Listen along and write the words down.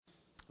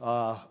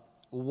Uh,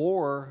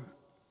 war,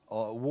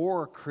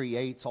 war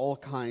creates all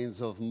kinds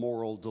of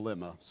moral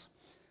dilemmas.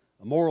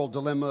 Moral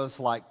dilemmas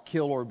like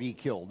kill or be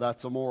killed.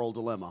 That's a moral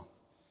dilemma.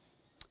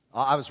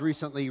 I was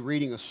recently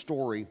reading a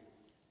story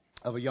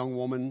of a young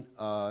woman.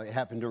 It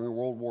happened during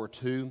World War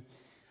II.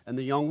 And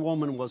the young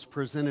woman was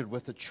presented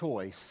with a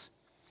choice.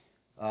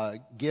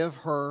 Give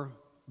her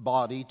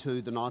body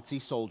to the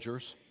Nazi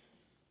soldiers,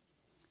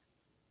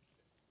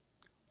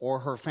 or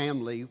her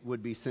family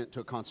would be sent to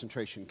a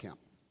concentration camp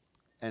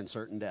and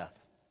certain death.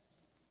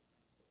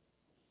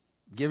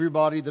 Give your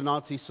body to the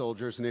Nazi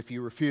soldiers, and if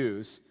you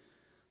refuse,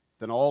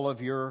 then all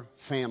of your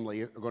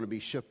family are going to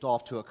be shipped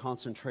off to a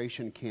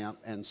concentration camp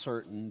and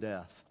certain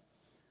death.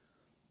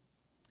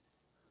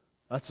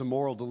 That's a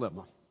moral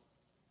dilemma.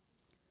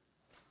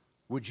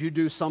 Would you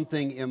do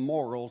something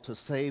immoral to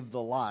save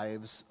the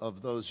lives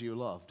of those you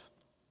loved?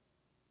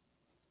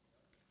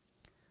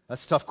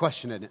 That's a tough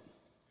question, isn't it?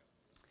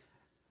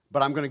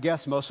 But I'm going to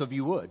guess most of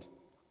you would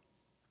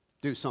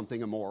do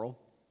something immoral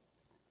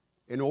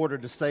in order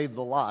to save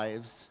the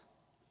lives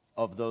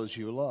of those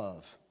you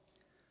love.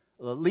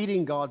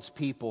 Leading God's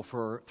people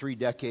for 3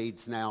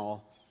 decades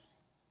now,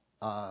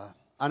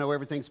 I know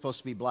everything's supposed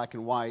to be black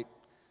and white.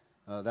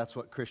 That's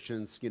what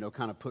Christians,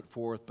 kind of put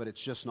forth, but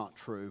it's just not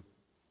true.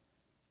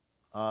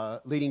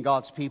 Leading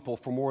God's people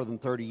for more than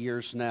 30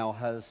 years now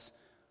has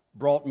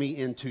brought me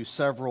into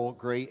several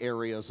gray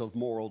areas of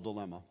moral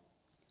dilemma.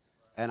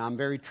 And I'm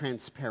very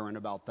transparent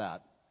about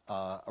that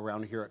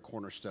around here at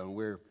Cornerstone.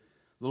 We're a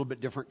little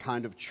bit different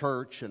kind of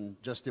church, and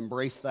just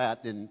embrace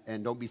that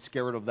and don't be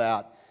scared of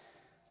that.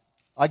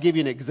 I'll give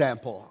you an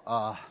example.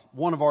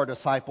 One of our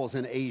disciples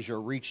in Asia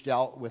reached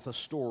out with a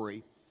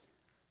story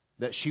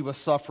that she was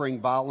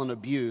suffering violent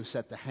abuse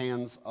at the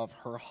hands of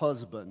her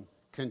husband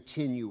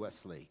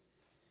continuously.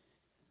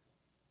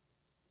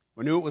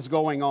 We knew it was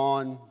going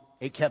on.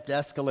 It kept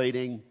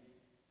escalating.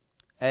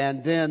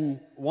 And then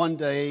one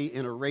day,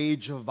 in a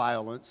rage of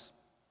violence,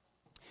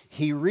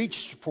 he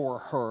reached for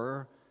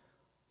her,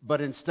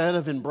 but instead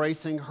of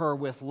embracing her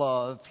with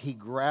love, he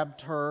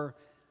grabbed her,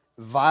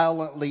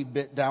 violently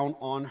bit down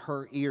on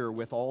her ear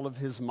with all of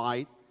his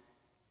might,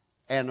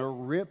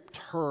 and ripped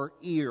her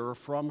ear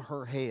from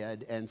her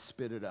head and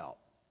spit it out.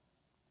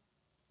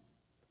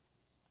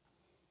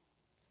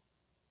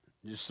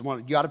 You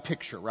got a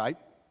picture, right?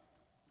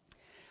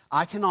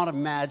 I cannot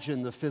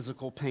imagine the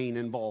physical pain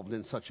involved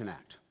in such an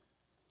act.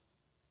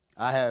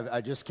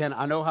 I just can't.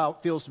 I know how it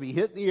feels to be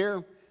hit in the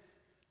ear.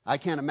 I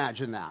can't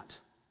imagine that.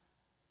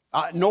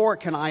 Nor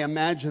can I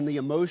imagine the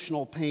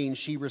emotional pain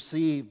she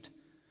received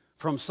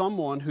from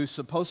someone who's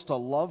supposed to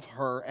love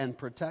her and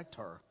protect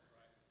her.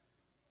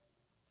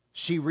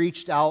 She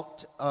reached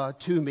out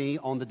to me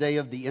on the day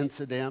of the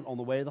incident on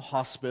the way to the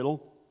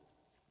hospital.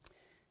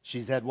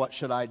 She said, "What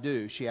should I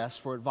do?" She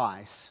asked for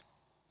advice.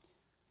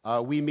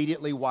 We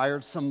immediately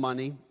wired some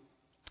money,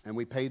 and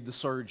we paid the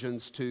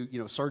surgeons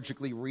to,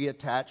 surgically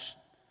reattach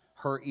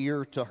her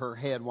ear to her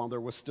head while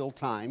there was still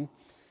time.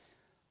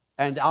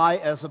 And I,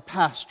 as a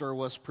pastor,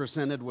 was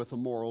presented with a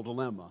moral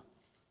dilemma.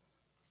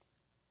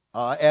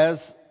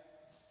 As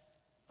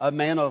a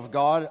man of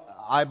God,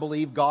 I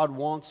believe God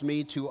wants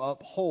me to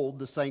uphold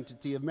the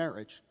sanctity of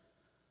marriage.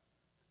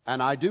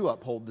 And I do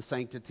uphold the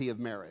sanctity of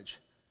marriage.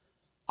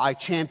 I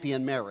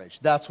champion marriage.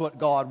 That's what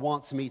God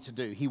wants me to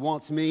do. He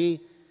wants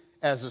me,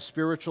 as a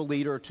spiritual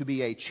leader, to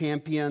be a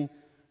champion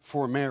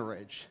for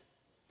marriage.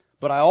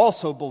 But I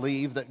also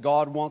believe that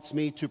God wants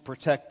me to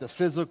protect the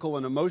physical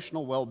and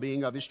emotional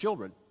well-being of His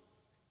children.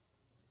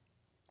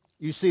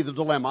 You see the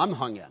dilemma I'm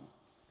hung in.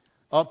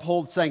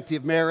 Uphold sanctity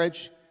of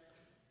marriage,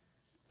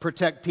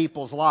 protect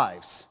people's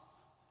lives.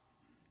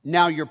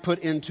 Now you're put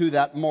into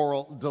that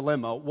moral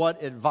dilemma.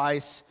 What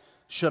advice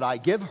should I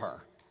give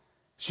her?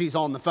 She's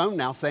on the phone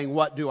now saying,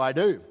 "What do I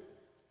do?"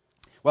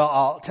 Well,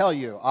 I'll tell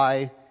you,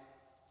 I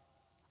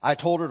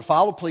told her to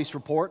file a police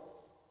report,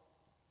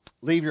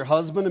 leave your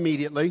husband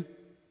immediately,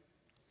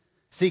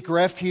 seek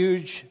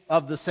refuge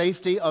of the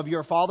safety of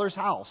your father's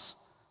house,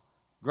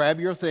 grab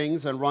your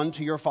things and run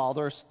to your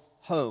father's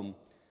home.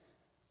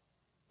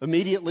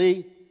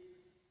 Immediately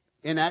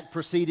enact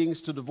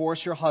proceedings to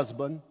divorce your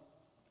husband,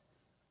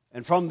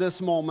 and from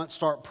this moment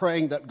start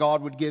praying that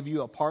God would give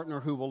you a partner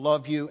who will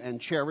love you and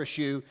cherish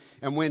you,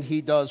 and when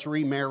he does,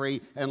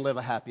 remarry and live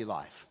a happy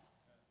life.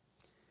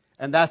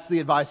 And that's the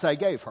advice I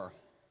gave her.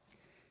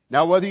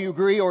 Now, whether you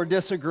agree or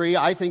disagree,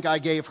 I think I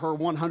gave her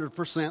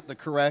 100% the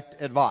correct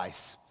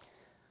advice.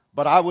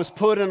 But I was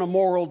put in a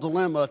moral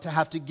dilemma to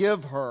have to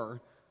give her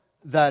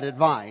that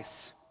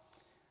advice.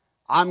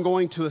 I'm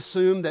going to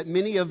assume that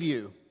many of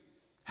you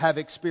have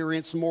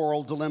experienced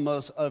moral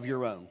dilemmas of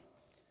your own.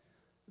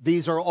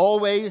 These are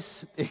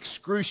always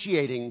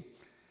excruciating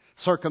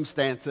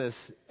circumstances,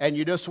 and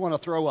you just want to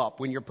throw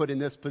up when you're put in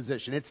this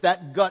position. It's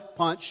that gut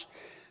punch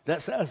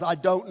that says, "I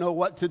don't know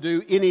what to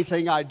do.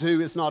 Anything I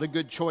do is not a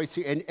good choice."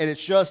 And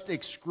it's just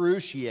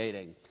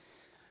excruciating.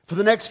 For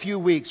the next few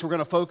weeks, we're going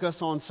to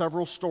focus on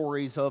several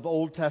stories of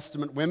Old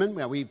Testament women.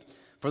 Now,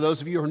 for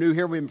those of you who are new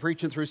here, we've been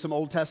preaching through some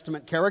Old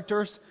Testament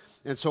characters.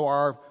 And so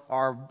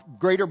our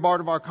greater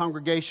part of our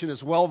congregation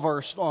is well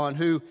versed on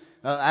who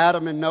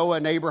Adam and Noah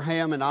and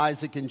Abraham and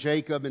Isaac and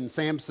Jacob and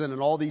Samson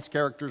and all these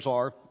characters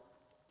are.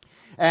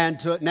 And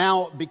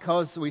now,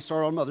 because we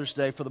start on Mother's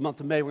Day for the month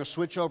of May, we're going to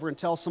switch over and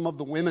tell some of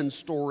the women's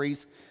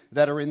stories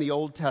that are in the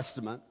Old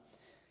Testament.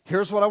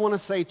 Here's what I want to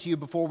say to you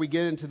before we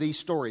get into these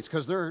stories,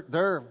 because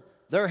they're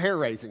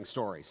hair-raising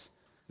stories.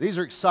 These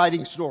are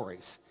exciting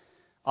stories.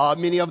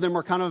 Many of them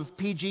are kind of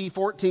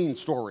PG-14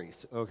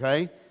 stories,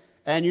 okay?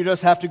 And you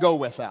just have to go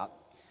with that.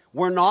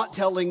 We're not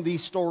telling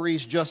these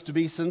stories just to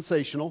be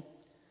sensational.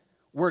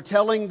 We're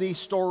telling these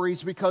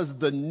stories because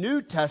the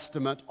New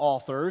Testament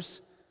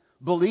authors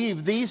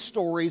believe these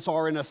stories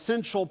are an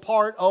essential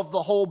part of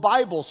the whole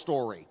Bible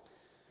story.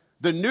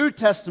 The New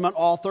Testament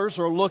authors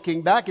are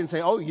looking back and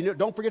say, oh,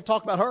 don't forget to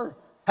talk about her.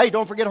 Hey,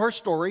 don't forget her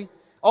story.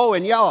 Oh,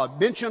 and yeah,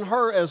 mention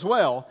her as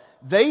well.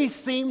 They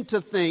seem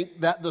to think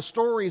that the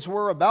stories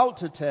we're about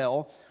to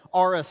tell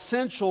are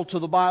essential to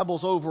the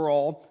Bible's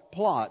overall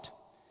plot.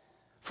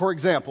 For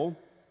example,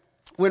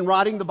 when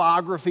writing the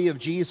biography of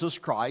Jesus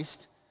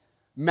Christ,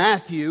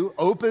 Matthew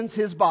opens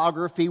his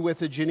biography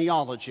with a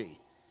genealogy.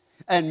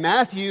 And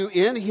Matthew,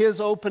 in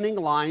his opening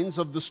lines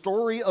of the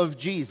story of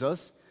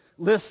Jesus,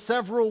 lists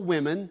several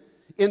women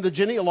in the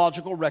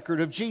genealogical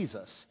record of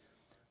Jesus.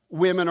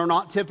 Women are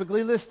not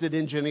typically listed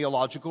in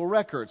genealogical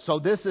records. So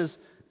this is,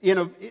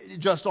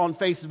 just on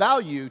face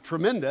value,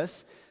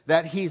 tremendous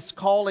that he's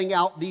calling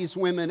out these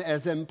women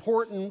as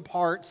important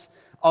parts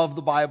of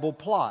the Bible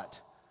plot.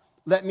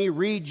 Let me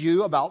read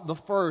you about the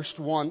first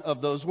one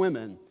of those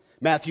women.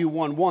 Matthew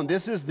 1:1.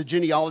 This is the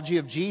genealogy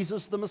of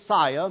Jesus the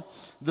Messiah,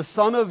 the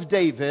son of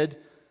David,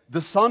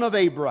 the son of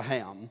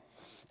Abraham.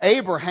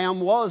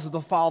 Abraham was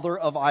the father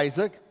of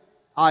Isaac,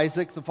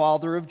 Isaac the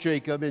father of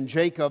Jacob, and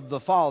Jacob the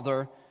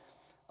father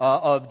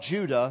of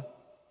Judah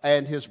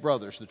and his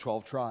brothers, the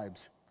 12 tribes.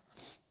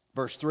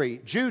 Verse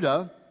 3.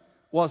 Judah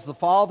was the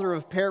father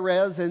of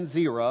Perez and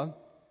Zerah,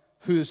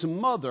 whose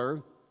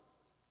mother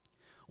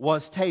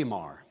was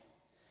Tamar.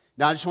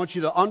 Now, I just want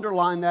you to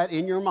underline that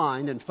in your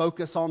mind and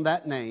focus on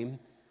that name.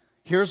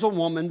 Here's a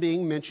woman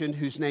being mentioned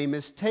whose name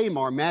is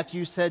Tamar.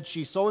 Matthew said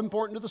she's so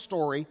important to the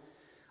story,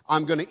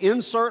 I'm going to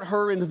insert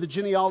her into the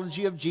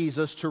genealogy of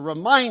Jesus to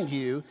remind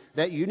you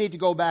that you need to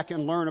go back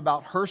and learn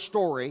about her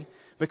story,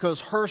 because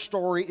her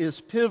story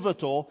is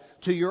pivotal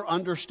to your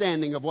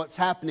understanding of what's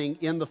happening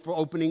in the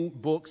opening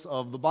books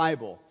of the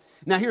Bible.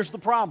 Now, here's the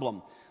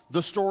problem.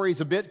 The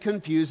story's a bit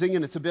confusing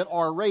and it's a bit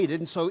R-rated,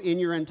 and so in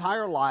your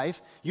entire life,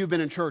 you've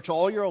been in church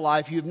all your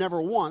life, you've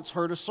never once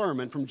heard a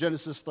sermon from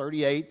Genesis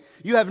 38.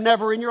 You have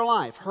never in your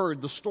life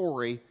heard the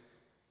story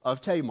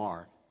of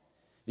Tamar.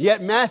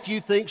 Yet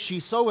Matthew thinks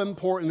she's so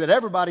important that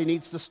everybody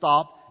needs to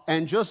stop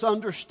and just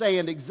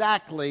understand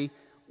exactly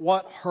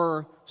what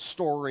her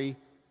story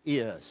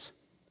is.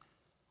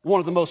 One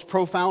of the most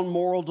profound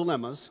moral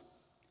dilemmas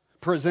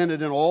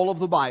presented in all of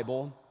the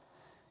Bible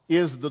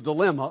is the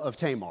dilemma of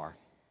Tamar.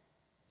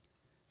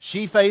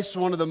 She faced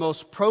one of the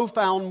most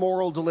profound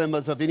moral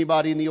dilemmas of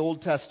anybody in the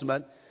Old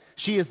Testament.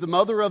 She is the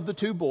mother of the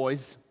two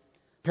boys,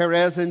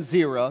 Perez and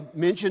Zerah,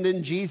 mentioned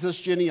in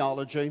Jesus'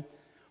 genealogy.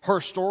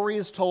 Her story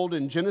is told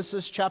in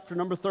Genesis chapter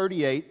number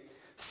 38,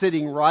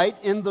 sitting right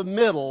in the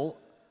middle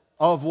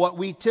of what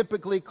we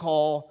typically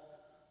call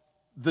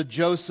the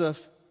Joseph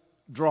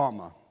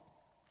drama.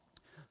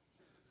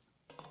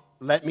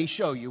 Let me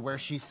show you where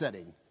she's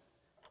sitting.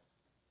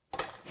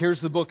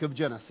 Here's the book of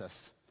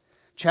Genesis.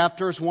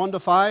 Chapters 1 to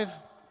 5.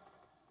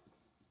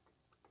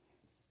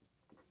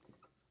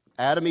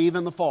 Adam, Eve,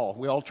 and the fall.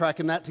 We all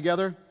tracking that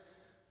together?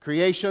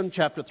 Creation,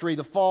 chapter 3,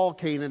 the fall,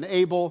 Cain and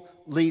Abel,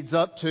 leads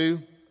up to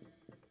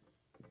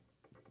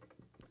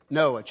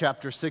Noah,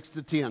 chapter 6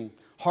 to 10.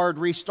 Hard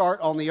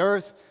restart on the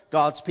earth.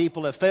 God's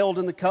people have failed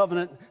in the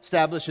covenant,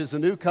 establishes a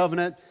new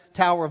covenant.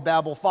 Tower of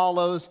Babel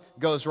follows,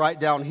 goes right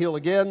downhill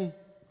again.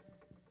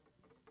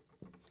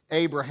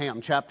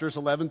 Abraham, chapters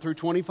 11 through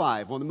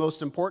 25, one of the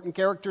most important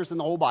characters in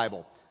the whole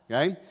Bible.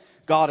 Okay?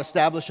 God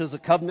establishes a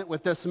covenant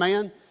with this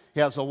man. He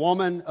has a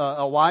woman,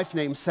 a wife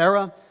named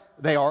Sarah.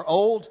 They are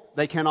old.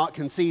 They cannot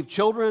conceive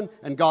children.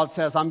 And God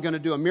says, I'm going to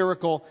do a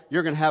miracle.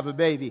 You're going to have a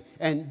baby.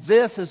 And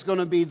this is going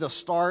to be the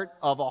start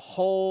of a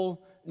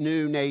whole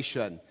new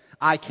nation.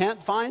 I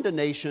can't find a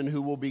nation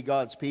who will be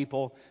God's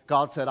people.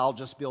 God said, I'll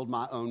just build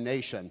my own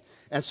nation.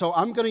 And so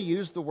I'm going to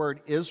use the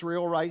word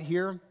Israel right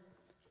here.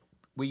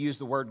 We use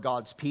the word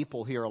God's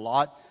people here a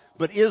lot.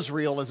 But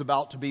Israel is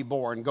about to be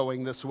born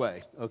going this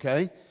way.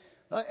 Okay?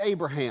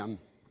 Abraham.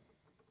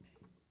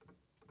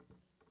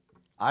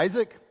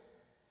 Isaac,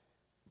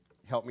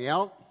 help me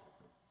out.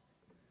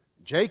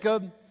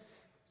 Jacob.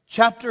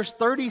 Chapters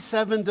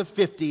 37 to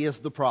 50 is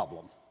the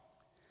problem.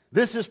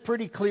 This is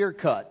pretty clear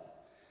cut.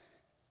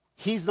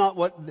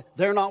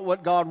 They're not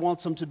what God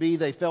wants them to be.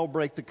 They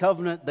break the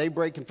covenant. They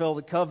break and fail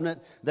the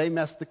covenant. They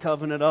mess the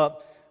covenant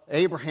up.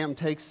 Abraham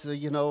takes,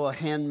 a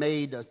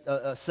handmaid,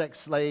 a sex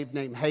slave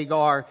named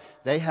Hagar.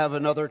 They have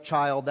another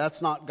child.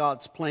 That's not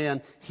God's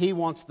plan. He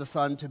wants the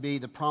son to be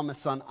the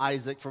promised son,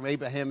 Isaac, from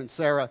Abraham and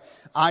Sarah.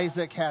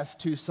 Isaac has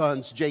two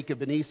sons,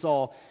 Jacob and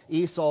Esau.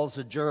 Esau's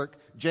a jerk.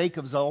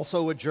 Jacob's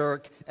also a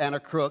jerk and a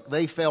crook.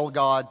 They fail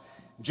God.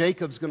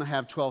 Jacob's going to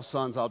have 12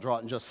 sons. I'll draw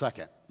it in just a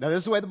second. Now, this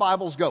is the way the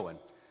Bible's going.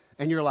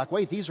 And you're like,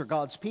 wait, these are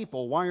God's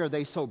people. Why are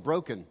they so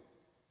broken?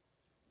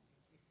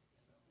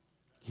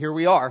 Here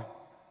we are.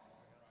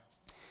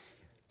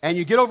 And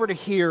you get over to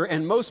here,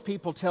 and most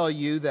people tell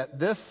you that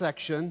this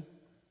section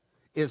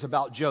is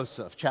about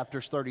Joseph,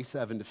 chapters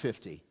 37 to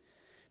 50.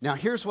 Now,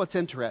 here's what's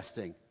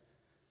interesting.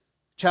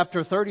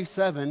 Chapter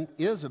 37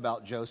 is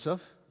about Joseph.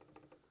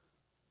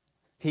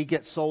 He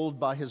gets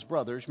sold by his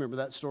brothers. Remember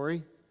that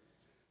story?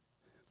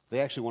 They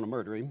actually want to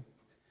murder him.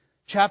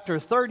 Chapter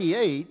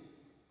 38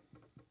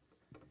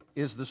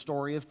 is the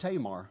story of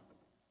Tamar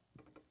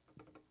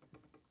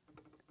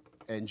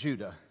and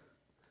Judah.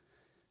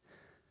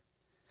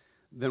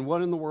 Then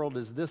what in the world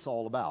is this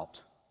all about?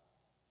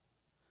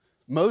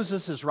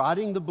 Moses is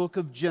writing the book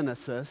of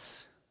Genesis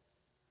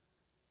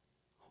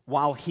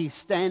while he's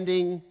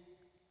standing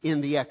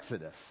in the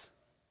Exodus.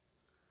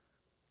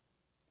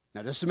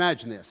 Now just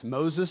imagine this.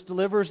 Moses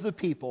delivers the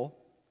people.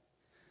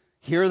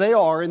 Here they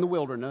are in the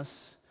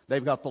wilderness.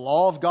 They've got the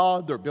law of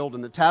God. They're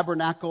building the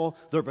tabernacle.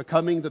 They're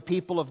becoming the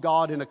people of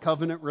God in a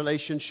covenant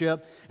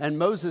relationship. And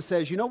Moses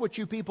says, you know what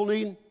you people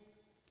need?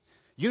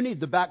 You need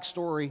the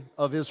backstory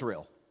of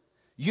Israel.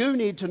 You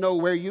need to know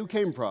where you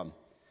came from.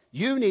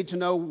 You need to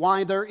know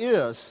why there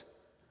is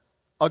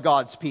a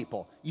God's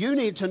people. You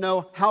need to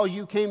know how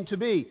you came to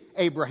be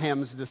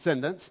Abraham's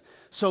descendants.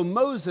 So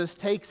Moses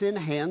takes in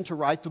hand to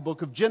write the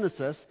book of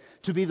Genesis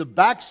to be the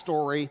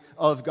backstory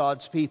of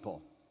God's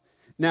people.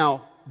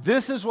 Now,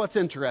 this is what's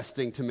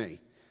interesting to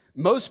me.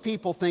 Most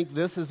people think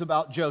this is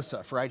about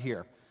Joseph right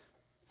here,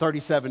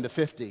 37 to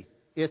 50.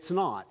 It's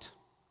not.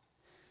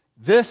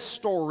 This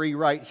story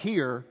right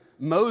here,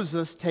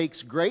 Moses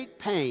takes great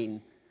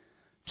pain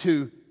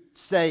to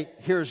say,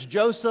 here's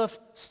Joseph,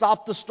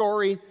 stop the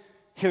story.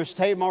 Here's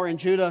Tamar and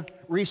Judah,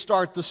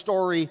 restart the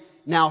story.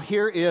 Now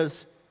here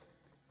is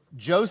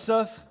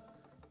Joseph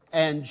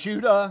and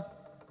Judah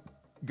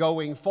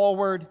going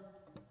forward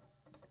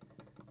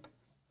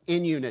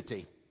in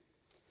unity.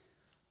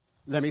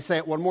 Let me say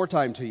it one more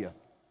time to you.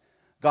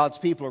 God's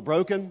people are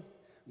broken.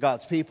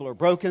 God's people are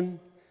broken.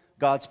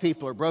 God's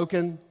people are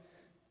broken.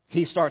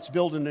 He starts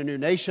building a new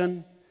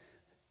nation.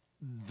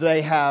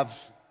 They have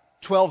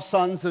 12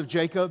 sons of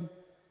Jacob,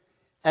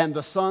 and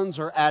the sons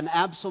are at an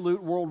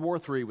absolute World War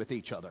III with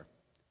each other.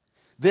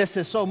 This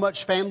is so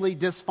much family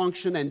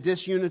dysfunction and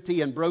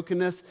disunity and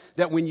brokenness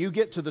that when you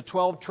get to the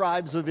 12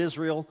 tribes of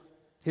Israel,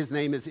 his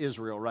name is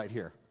Israel right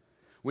here.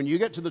 When you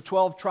get to the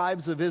 12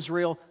 tribes of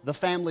Israel, the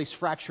family's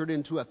fractured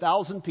into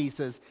 1,000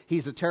 pieces.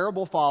 He's a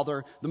terrible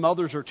father. The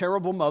mothers are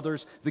terrible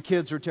mothers. The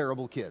kids are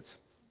terrible kids.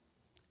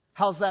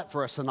 How's that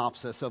for a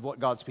synopsis of what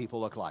God's people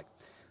look like?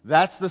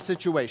 That's the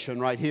situation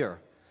right here.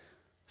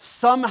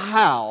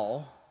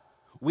 Somehow,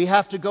 we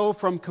have to go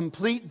from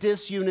complete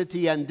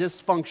disunity and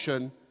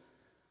dysfunction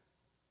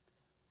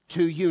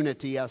to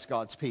unity as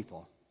God's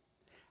people.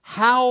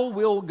 How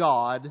will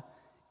God,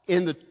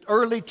 in the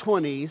early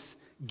 20s,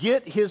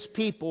 get His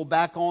people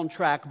back on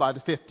track by the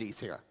 50s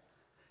here?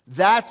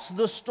 That's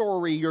the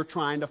story you're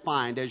trying to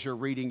find as you're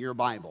reading your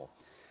Bible.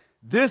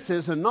 This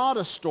is not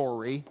a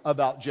story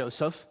about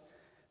Joseph.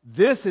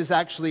 This is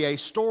actually a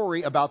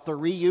story about the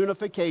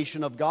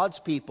reunification of God's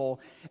people,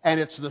 and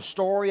it's the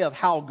story of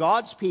how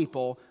God's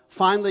people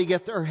finally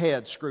get their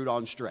heads screwed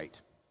on straight.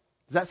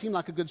 Does that seem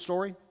like a good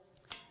story?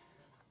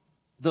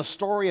 The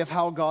story of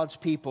how God's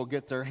people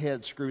get their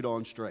heads screwed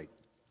on straight.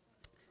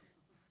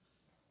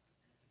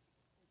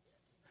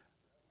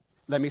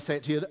 Let me say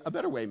it to you a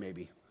better way,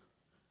 maybe.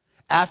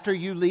 After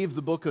you leave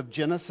the book of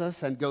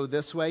Genesis and go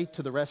this way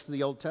to the rest of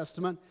the Old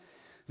Testament,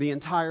 the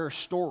entire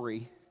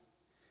story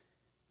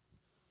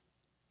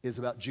is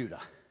about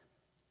Judah,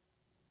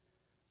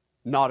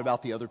 not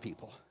about the other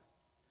people.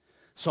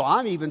 So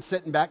I'm even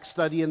sitting back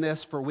studying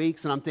this for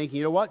weeks, and I'm thinking,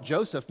 you know what?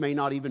 Joseph may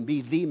not even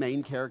be the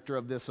main character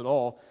of this at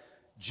all.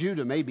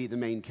 Judah may be the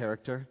main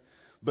character,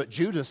 but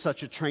Judah's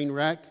such a train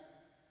wreck.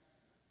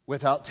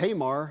 Without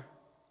Tamar,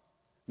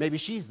 maybe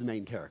she's the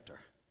main character.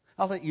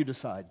 I'll let you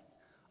decide.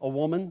 A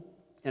woman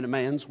in a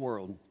man's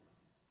world.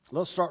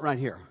 Let's start right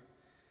here.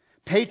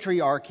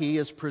 Patriarchy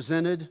is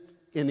presented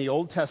in the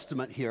Old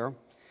Testament here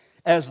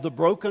as the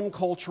broken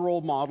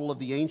cultural model of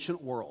the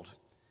ancient world.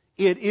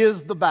 It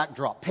is the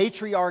backdrop.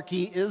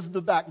 Patriarchy is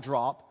the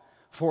backdrop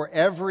for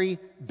every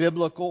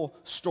biblical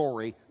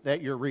story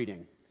that you're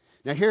reading.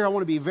 Now here I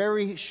want to be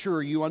very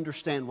sure you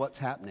understand what's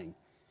happening.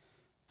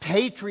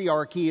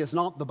 Patriarchy is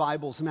not the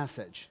Bible's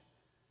message.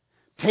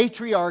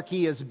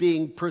 Patriarchy is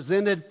being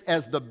presented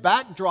as the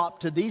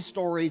backdrop to these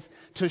stories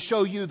to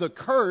show you the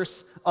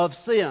curse of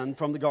sin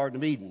from the Garden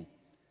of Eden.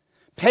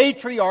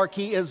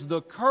 Patriarchy is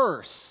the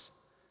curse.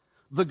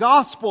 The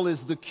gospel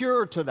is the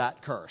cure to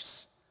that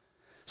curse.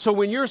 So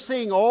when you're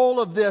seeing all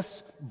of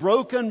this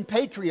broken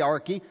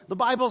patriarchy, the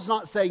Bible's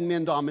not saying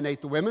men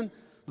dominate the women.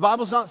 The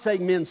Bible's not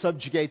saying men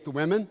subjugate the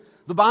women.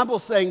 The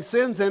Bible's saying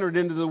sin's entered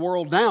into the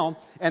world now,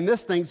 and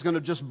this thing's going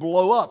to just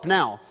blow up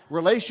now.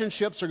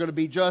 Relationships are going to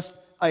be just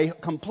a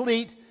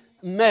complete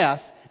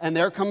mess, and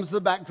there comes the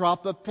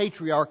backdrop of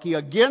patriarchy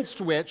against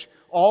which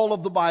all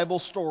of the Bible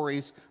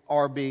stories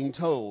are being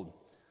told.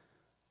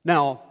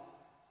 Now,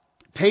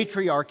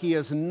 patriarchy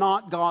is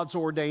not God's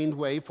ordained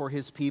way for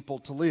His people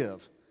to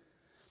live.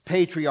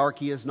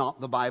 Patriarchy is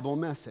not the Bible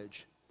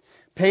message.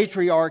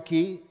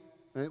 Patriarchy,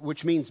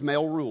 which means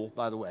male rule,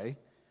 by the way,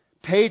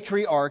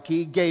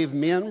 patriarchy gave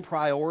men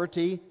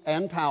priority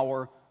and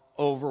power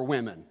over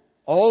women.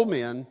 All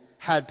men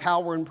had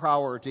power and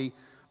priority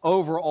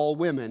over all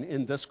women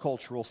in this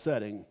cultural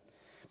setting.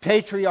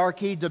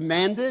 Patriarchy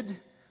demanded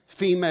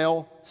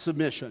female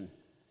submission.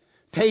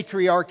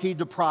 Patriarchy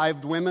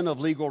deprived women of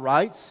legal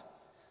rights.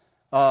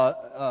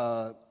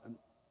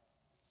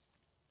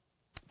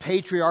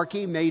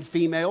 Patriarchy made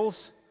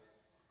females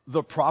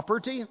the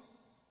property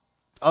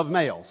of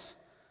males.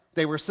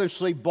 They were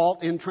essentially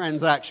bought in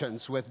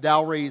transactions with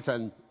dowries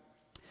and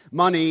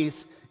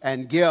monies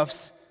and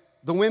gifts.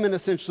 The women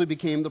essentially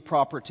became the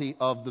property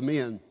of the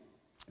men.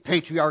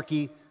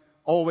 Patriarchy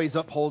always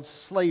upholds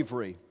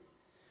slavery.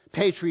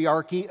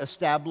 Patriarchy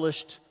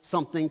established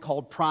something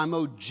called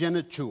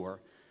primogeniture.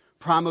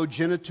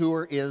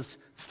 Primogeniture is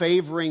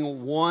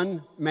favoring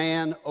one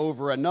man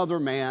over another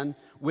man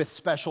with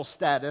special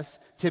status,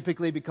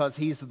 typically because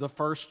he's the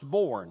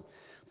firstborn.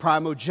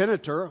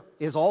 Primogeniture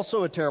is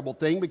also a terrible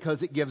thing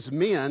because it gives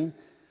men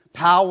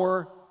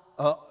power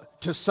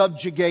to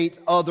subjugate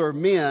other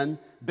men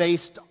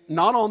based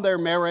not on their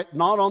merit,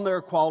 not on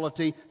their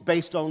quality,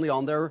 based only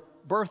on their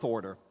birth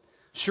order.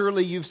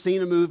 Surely you've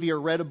seen a movie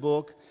or read a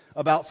book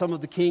about some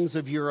of the kings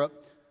of Europe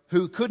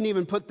who couldn't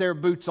even put their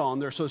boots on,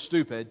 they're so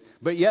stupid,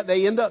 but yet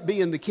they end up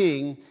being the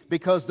king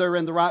because they're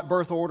in the right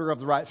birth order of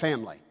the right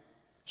family.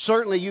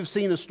 Certainly you've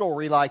seen a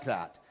story like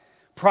that.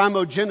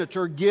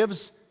 Primogeniture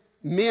gives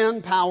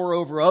men power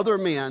over other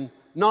men,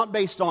 not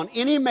based on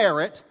any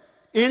merit,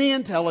 any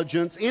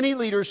intelligence, any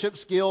leadership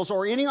skills,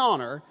 or any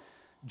honor,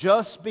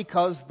 just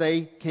because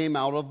they came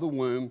out of the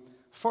womb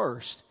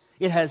first.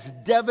 It has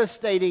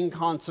devastating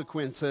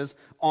consequences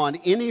on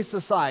any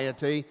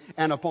society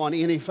and upon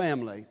any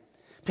family.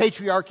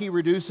 Patriarchy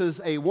reduces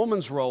a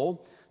woman's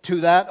role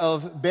to that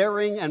of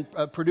bearing and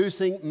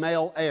producing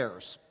male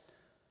heirs.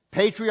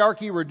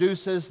 Patriarchy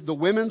reduces the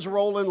women's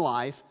role in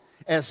life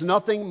as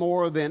nothing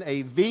more than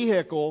a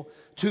vehicle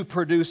to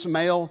produce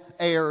male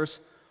heirs.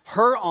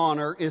 Her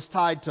honor is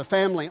tied to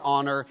family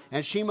honor,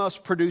 and she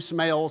must produce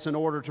males in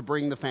order to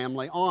bring the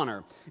family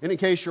honor. And in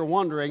case you're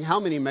wondering, how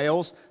many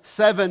males?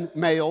 7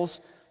 males.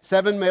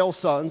 7 male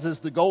sons is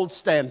the gold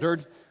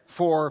standard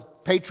for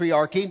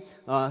patriarchy.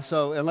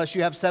 So unless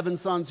you have 7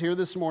 sons here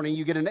this morning,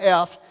 you get an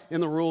F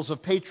in the rules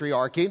of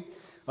patriarchy.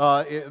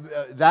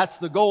 That's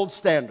the gold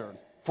standard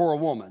for a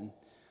woman.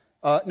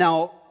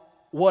 Now,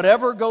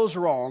 whatever goes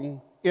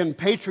wrong in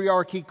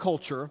patriarchy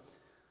culture,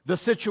 the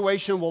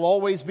situation will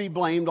always be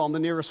blamed on the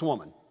nearest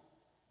woman.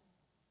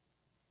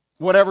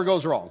 Whatever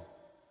goes wrong.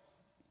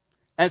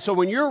 And so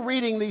when you're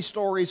reading these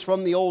stories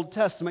from the Old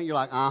Testament, you're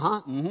like,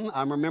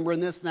 I'm remembering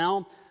this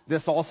now.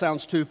 This all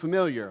sounds too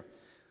familiar.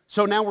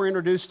 So now we're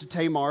introduced to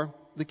Tamar,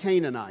 the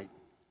Canaanite.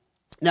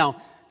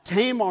 Now,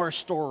 Tamar's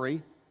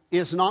story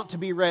is not to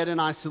be read in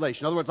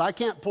isolation. In other words, I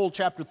can't pull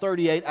chapter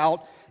 38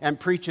 out and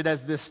preach it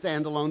as this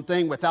standalone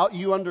thing without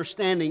you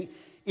understanding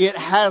it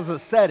has a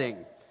setting.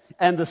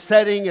 And the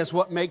setting is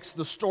what makes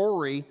the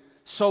story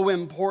so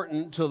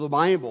important to the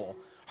Bible.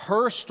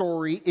 Her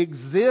story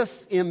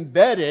exists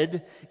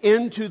embedded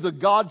into the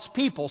God's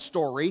people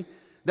story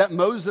that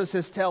Moses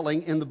is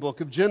telling in the book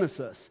of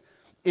Genesis.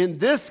 In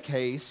this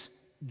case,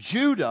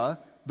 Judah,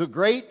 the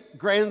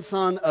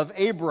great-grandson of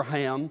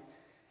Abraham,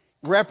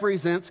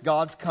 represents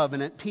God's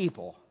covenant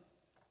people.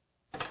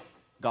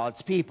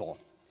 God's people.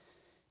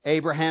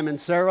 Abraham and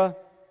Sarah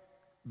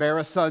bear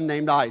a son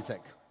named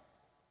Isaac.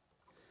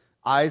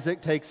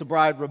 Isaac takes a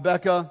bride,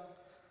 Rebekah,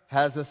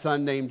 has a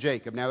son named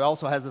Jacob. Now, he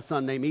also has a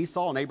son named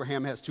Esau, and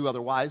Abraham has 2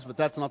 other wives, but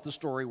that's not the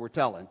story we're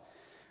telling.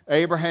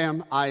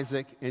 Abraham,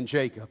 Isaac, and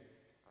Jacob.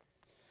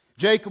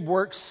 Jacob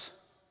works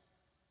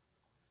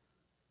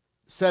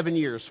 7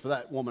 years for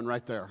that woman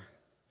right there.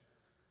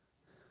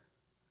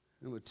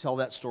 And we'll tell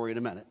that story in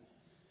a minute.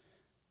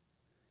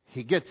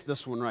 He gets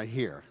this one right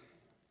here.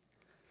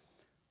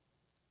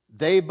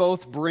 They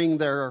both bring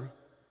their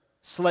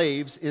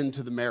slaves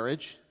into the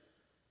marriage.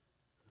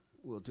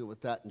 We'll deal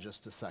with that in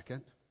just a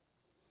second.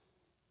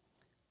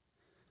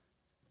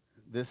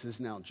 This is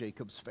now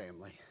Jacob's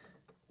family,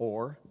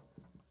 or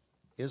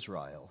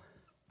Israel.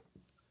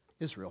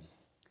 Israel.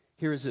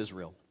 Here is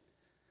Israel.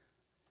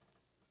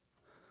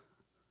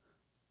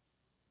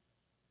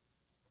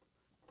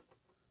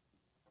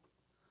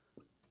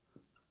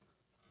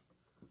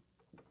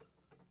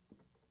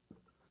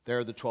 There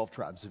are the 12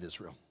 tribes of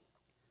Israel.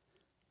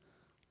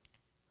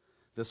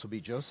 This will be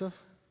Joseph,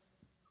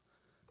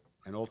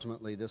 and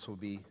ultimately this will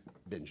be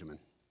Benjamin.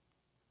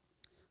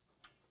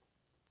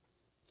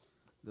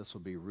 This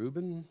will be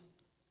Reuben.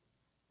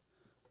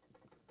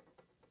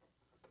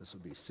 This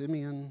will be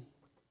Simeon.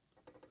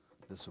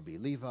 This will be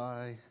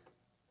Levi.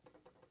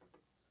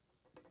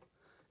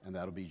 And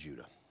that'll be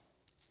Judah.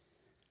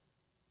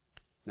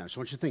 Now, I just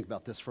want you to think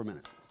about this for a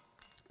minute.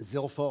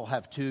 Zilpah will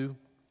have two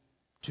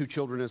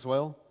children as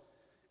well.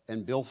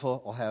 And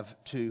Bilhah will have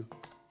 2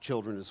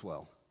 children as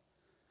well.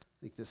 I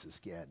think this is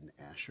Gad and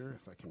Asher,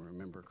 if I can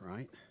remember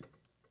right.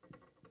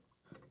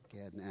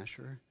 Gad and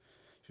Asher.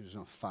 There's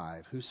no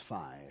 5. Who's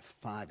 5?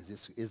 5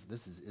 this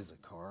is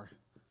Issachar.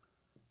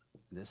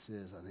 This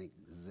is, I think,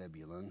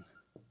 Zebulun.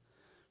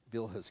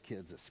 Bilhah's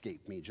kids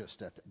escaped me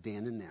just at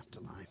Dan and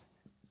Naphtali.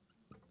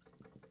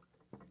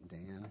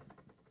 Dan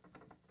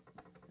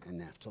and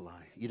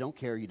Naphtali. You don't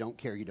care, you don't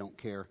care, you don't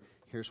care.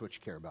 Here's what you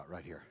care about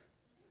right here.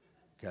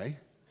 Okay?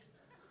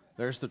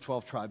 There's the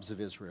 12 tribes of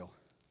Israel.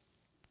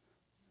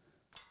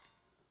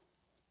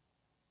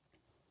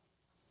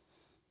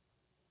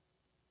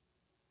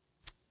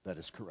 That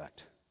is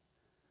correct.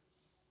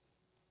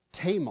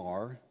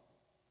 Tamar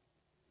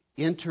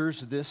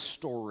enters this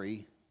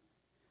story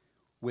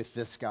with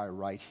this guy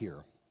right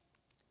here.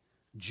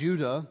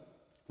 Judah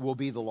will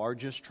be the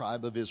largest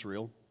tribe of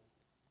Israel.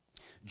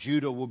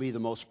 Judah will be the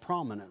most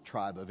prominent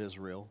tribe of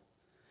Israel.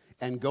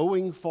 And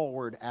going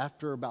forward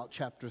after about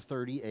chapter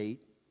 38,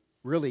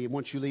 really,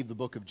 once you leave the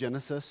book of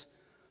Genesis,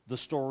 the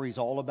story's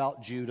all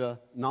about Judah,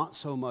 not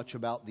so much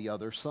about the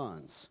other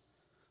sons.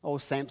 Oh,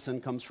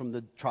 Samson comes from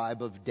the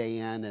tribe of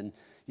Dan, and,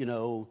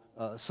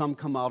 some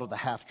come out of the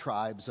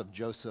half-tribes of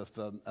Joseph,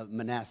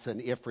 Manasseh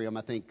and Ephraim.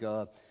 I think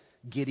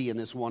Gideon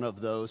is one of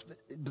those.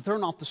 But they're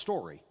not the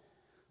story.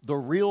 The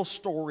real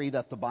story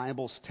that the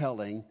Bible's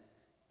telling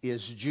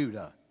is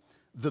Judah.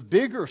 The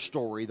bigger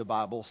story the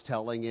Bible's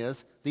telling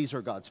is these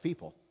are God's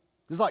people.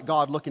 This is like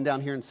God looking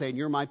down here and saying,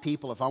 you're my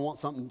people. If I want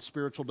something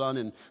spiritual done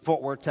in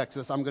Fort Worth,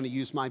 Texas, I'm going to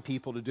use my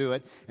people to do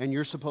it. And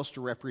you're supposed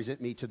to represent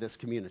me to this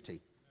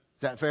community.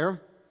 Is that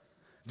fair?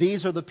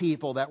 These are the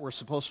people that were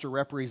supposed to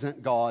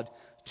represent God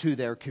to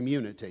their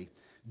community.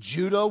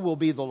 Judah will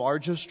be the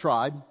largest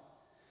tribe.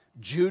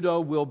 Judah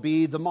will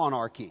be the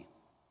monarchy.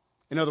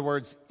 In other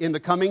words, in the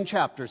coming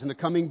chapters, in the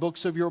coming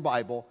books of your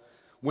Bible,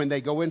 when they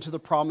go into the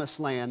promised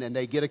land and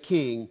they get a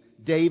king,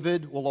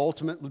 David will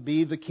ultimately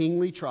be the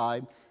kingly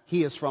tribe.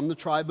 He is from the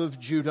tribe of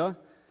Judah,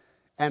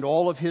 and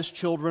all of his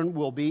children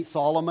will be,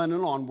 Solomon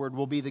and onward,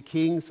 will be the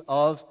kings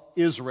of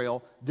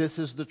Israel. This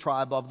is the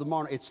tribe of the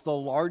monarch. It's the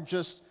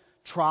largest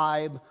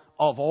tribe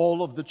of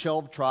all of the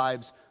 12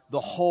 tribes.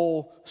 The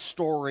whole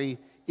story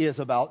is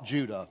about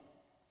Judah.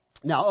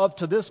 Now, up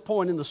to this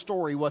point in the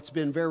story, what's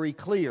been very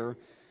clear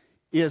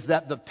is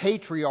that the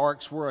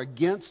patriarchs were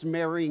against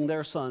marrying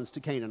their sons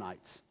to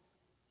Canaanites.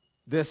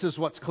 This is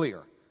what's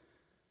clear.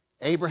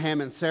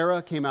 Abraham and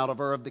Sarah came out of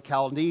Ur of the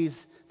Chaldees.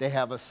 They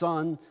have a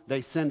son.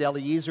 They send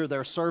Eliezer,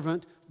 their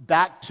servant,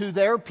 back to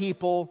their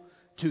people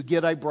to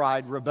get a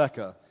bride,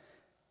 Rebekah.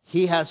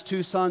 He has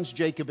 2 sons,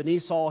 Jacob and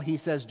Esau. He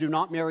says, do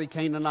not marry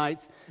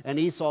Canaanites. And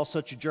Esau's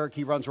such a jerk,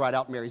 he runs right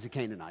out and marries a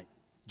Canaanite,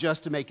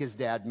 just to make his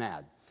dad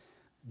mad.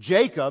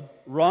 Jacob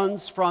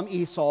runs from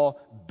Esau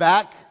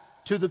back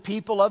to the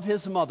people of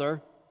his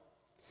mother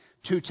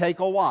to take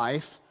a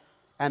wife,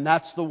 and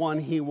that's the one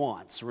he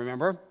wants,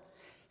 remember?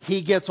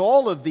 He gets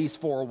all of these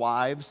 4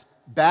 wives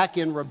back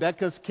in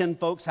Rebekah's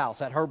kinfolk's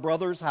house, at her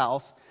brother's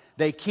house.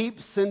 They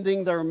keep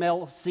sending their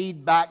male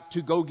seed back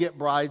to go get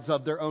brides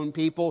of their own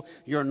people.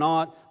 You're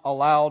not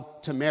allowed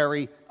to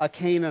marry a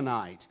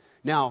Canaanite.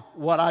 Now,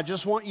 what I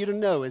just want you to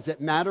know is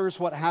it matters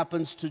what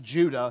happens to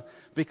Judah,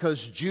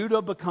 because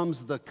Judah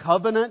becomes the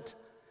covenant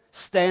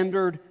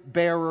standard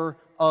bearer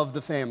of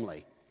the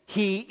family.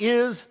 He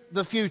is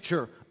the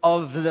future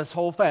of this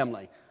whole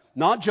family.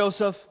 Not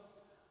Joseph,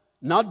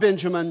 not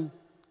Benjamin.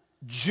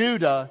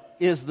 Judah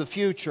is the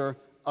future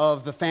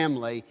of the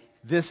family.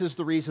 This is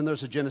the reason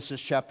there's a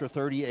Genesis chapter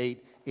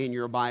 38 in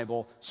your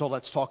Bible. So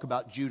let's talk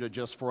about Judah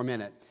just for a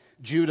minute.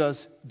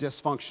 Judah's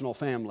dysfunctional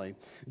family.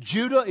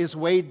 Judah is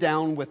weighed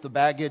down with the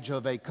baggage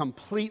of a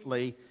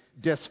completely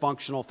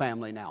dysfunctional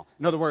family now.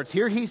 In other words,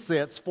 here he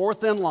sits,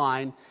 fourth in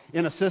line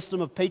in a system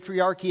of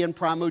patriarchy and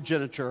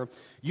primogeniture.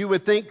 You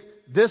would think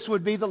this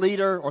would be the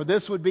leader, or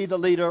this would be the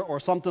leader, or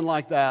something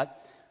like that.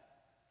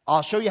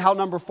 I'll show you how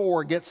number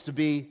 4 gets to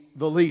be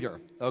the leader,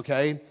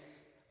 okay?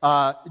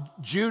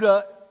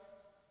 Judah,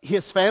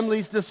 his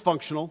family's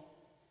dysfunctional.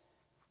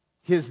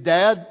 His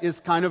dad is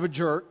kind of a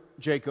jerk,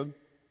 Jacob.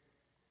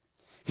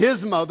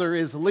 His mother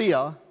is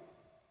Leah.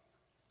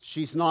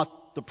 She's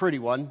not the pretty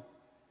one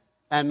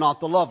and not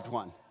the loved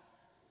one.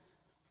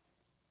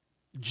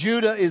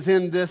 Judah is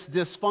in this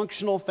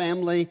dysfunctional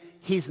family.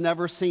 He's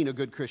never seen a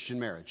good Christian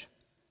marriage.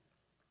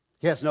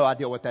 He has no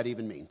idea what that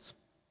even means.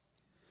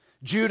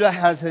 Judah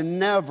has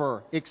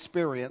never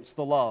experienced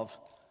the love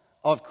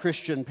of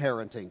Christian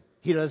parenting.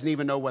 He doesn't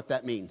even know what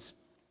that means.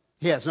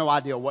 He has no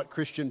idea what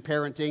Christian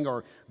parenting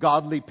or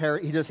godly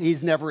parenting,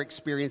 he's never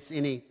experienced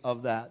any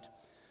of that.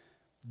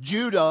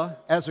 Judah,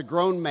 as a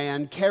grown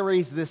man,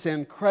 carries this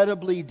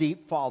incredibly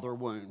deep father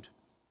wound.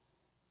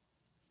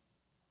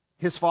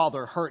 His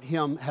father hurt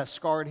him, has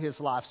scarred his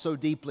life so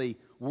deeply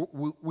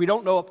We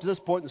don't know up to this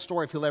point in the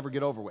story if he'll ever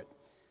get over it.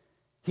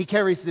 He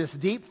carries this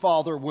deep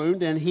father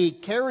wound, and he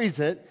carries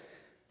it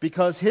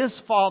because his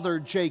father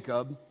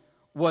Jacob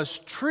was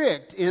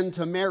tricked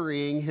into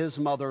marrying his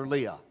mother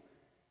Leah.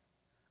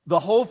 The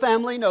whole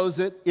family knows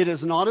it. It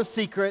is not a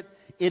secret.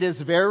 It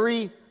is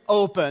very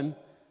open.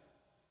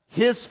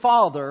 His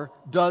father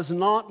does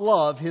not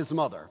love his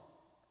mother.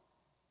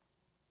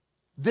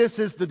 This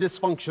is the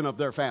dysfunction of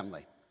their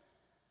family.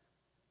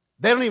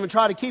 They don't even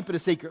try to keep it a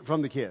secret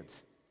from the kids.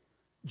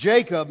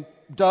 Jacob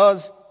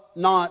does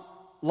not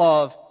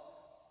love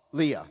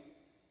Leah.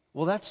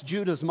 Well, that's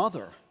Judah's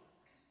mother.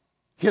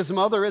 His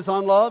mother is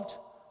unloved,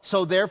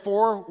 so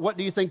therefore, what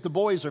do you think the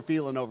boys are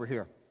feeling over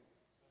here?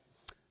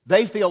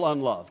 They feel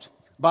unloved.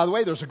 By the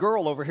way, there's a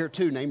girl over here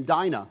too named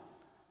Dinah,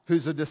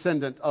 who's a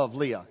descendant of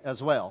Leah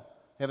as well.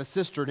 They have a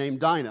sister named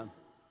Dinah.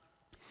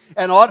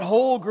 And that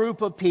whole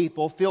group of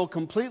people feel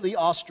completely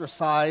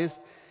ostracized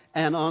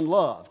and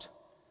unloved.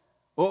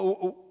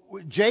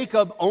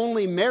 Jacob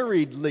only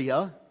married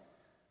Leah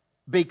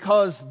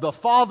because the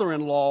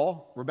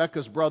father-in-law,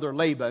 Rebekah's brother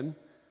Laban,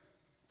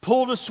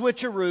 pulled a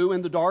switcheroo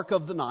in the dark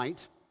of the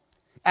night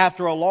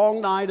after a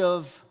long night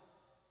of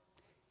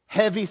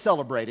heavy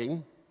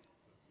celebrating.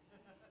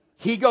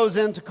 He goes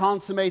in to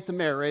consummate the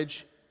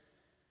marriage,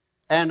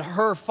 and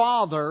her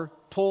father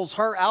pulls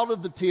her out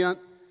of the tent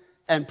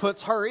and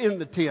puts her in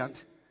the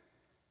tent.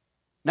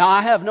 Now,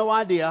 I have no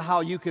idea how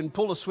you can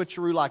pull a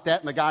switcheroo like that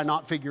and the guy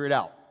not figure it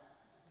out.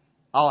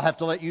 I'll have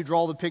to let you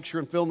draw the picture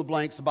and fill in the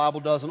blanks. The Bible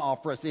doesn't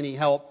offer us any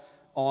help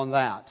on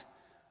that.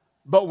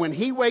 But when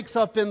he wakes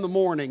up in the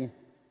morning,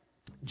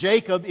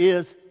 Jacob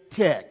is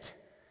ticked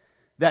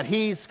that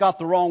he's got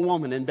the wrong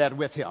woman in bed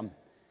with him.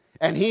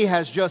 And he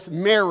has just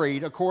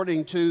married,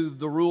 according to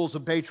the rules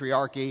of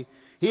patriarchy,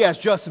 he has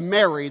just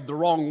married the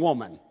wrong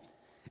woman.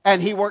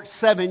 And he worked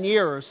 7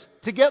 years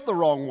to get the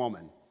wrong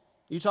woman.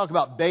 You talk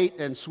about bait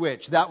and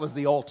switch. That was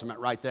the ultimate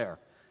right there.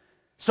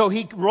 So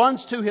he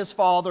runs to his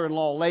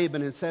father-in-law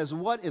Laban and says,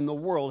 "What in the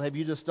world have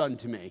you just done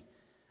to me?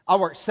 I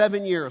worked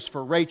 7 years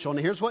for Rachel." And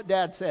here's what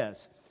Dad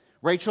says.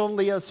 Rachel and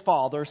Leah's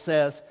father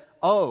says,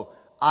 "Oh,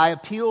 I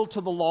appeal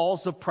to the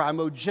laws of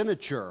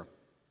primogeniture.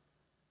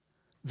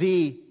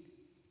 The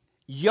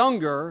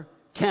younger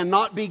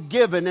cannot be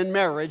given in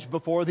marriage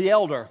before the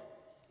elder."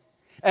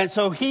 And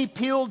so he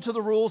appealed to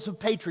the rules of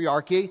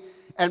patriarchy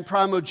and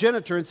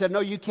primogeniture and said, "No,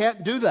 you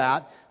can't do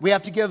that. We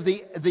have to give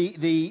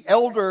the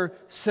elder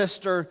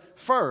sister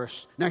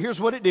first." Now here's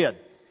what it did.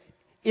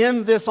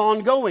 In this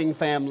ongoing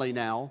family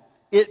now,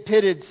 it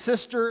pitted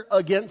sister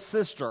against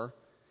sister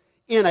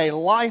in a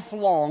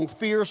lifelong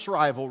fierce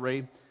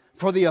rivalry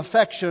for the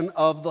affection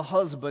of the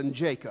husband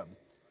Jacob.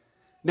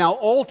 Now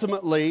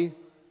ultimately,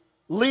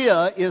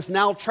 Leah is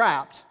now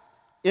trapped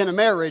in a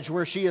marriage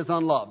where she is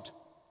unloved.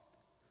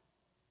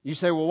 You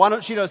say, "Well, why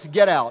don't she just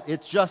get out?"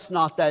 It's just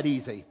not that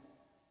easy.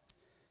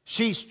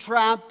 She's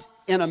trapped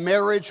in a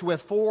marriage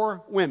with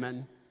 4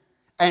 women,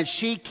 and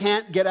she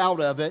can't get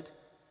out of it.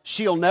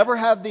 She'll never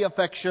have the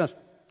affection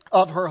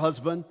of her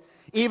husband,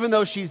 even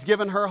though she's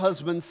given her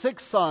husband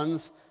 6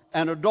 sons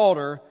and a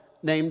daughter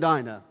named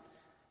Dinah.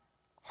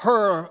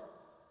 Her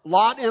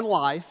lot in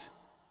life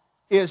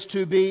is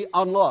to be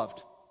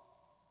unloved.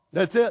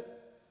 That's it.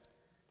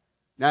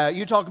 Now,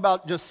 you talk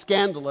about just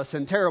scandalous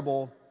and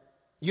terrible.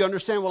 You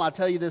understand when I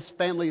tell you this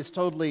family is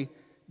totally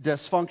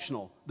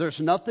dysfunctional. There's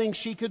nothing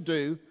she could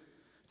do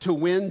to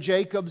win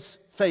Jacob's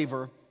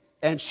favor,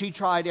 and she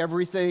tried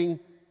everything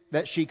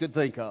that she could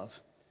think of.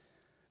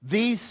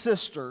 These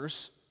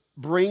sisters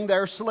bring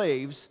their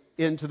slaves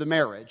into the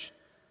marriage.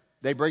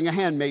 They bring a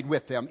handmaid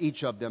with them,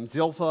 each of them,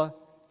 Zilpah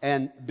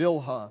and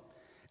Bilhah.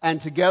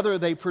 And together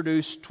they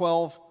produce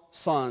 12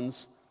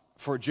 sons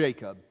for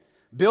Jacob.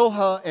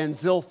 Bilhah and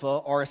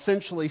Zilpah are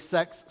essentially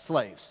sex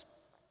slaves.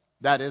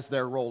 That is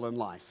their role in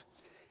life.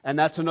 And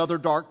that's another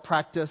dark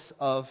practice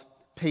of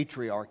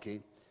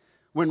patriarchy.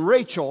 When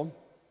Rachel,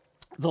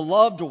 the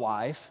loved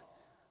wife,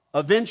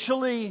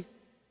 eventually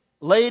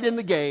late in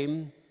the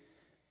game,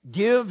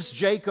 gives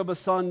Jacob a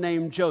son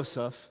named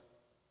Joseph,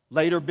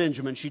 later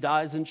Benjamin. She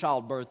dies in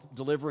childbirth,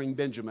 delivering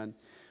Benjamin.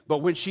 But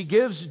when she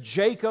gives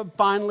Jacob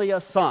finally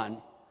a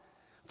son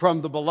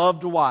from the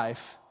beloved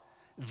wife,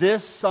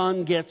 this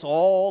son gets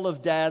all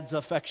of Dad's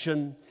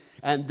affection,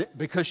 and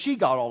because she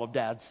got all of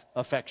Dad's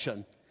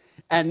affection.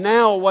 And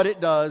now what it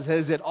does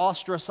is it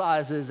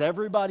ostracizes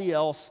everybody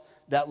else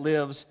that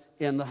lives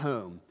in the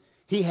home.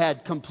 He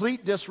had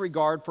complete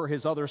disregard for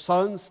his other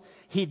sons.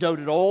 He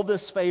doted all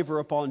this favor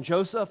upon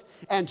Joseph.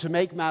 And to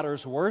make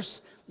matters worse,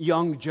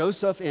 young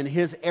Joseph, in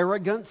his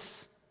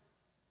arrogance,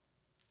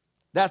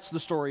 that's the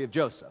story of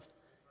Joseph.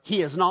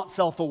 He is not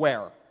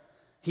self-aware.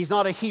 He's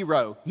not a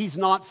hero. He's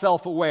not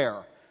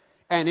self-aware.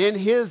 And in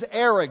his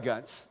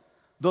arrogance,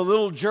 the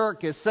little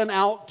jerk is sent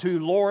out to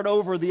lord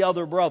over the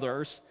other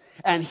brothers,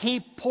 and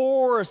he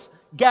pours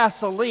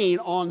gasoline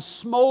on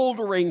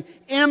smoldering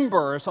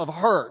embers of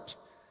hurt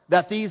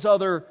that these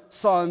other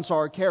sons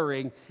are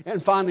carrying.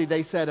 And finally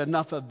they said,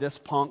 "Enough of this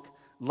punk.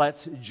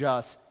 Let's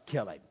just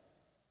kill him.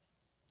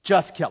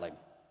 Just kill him."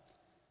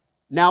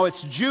 Now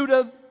it's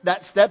Judah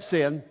that steps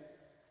in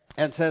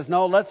and says,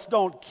 no, let's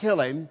don't kill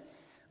him.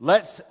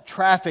 Let's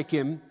traffic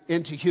him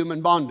into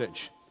human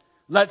bondage.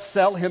 Let's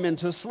sell him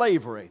into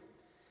slavery.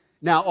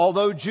 Now,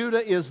 although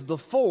Judah is the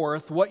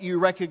fourth, what you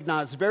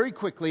recognize very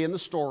quickly in the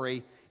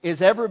story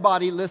is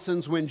everybody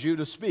listens when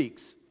Judah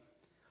speaks.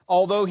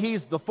 Although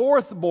he's the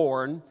fourth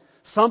born,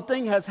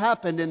 something has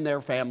happened in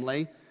their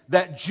family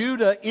that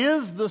Judah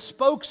is the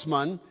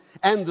spokesman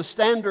and the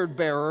standard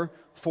bearer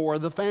for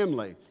the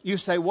family. You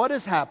say, what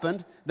has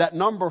happened that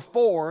number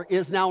 4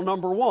 is now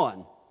number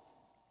 1?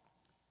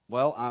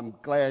 Well, I'm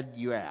glad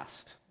you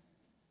asked.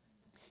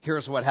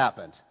 Here's what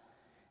happened.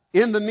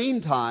 In the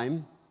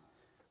meantime,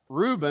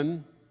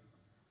 Reuben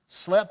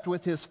slept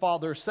with his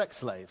father's sex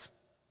slave.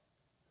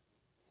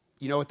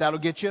 You know what that'll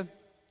get you?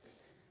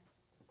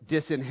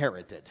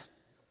 Disinherited.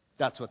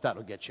 That's what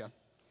that'll get you.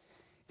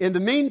 In the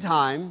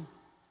meantime,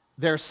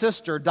 their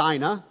sister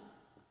Dinah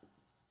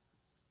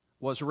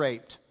was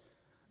raped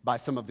by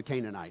some of the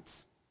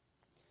Canaanites.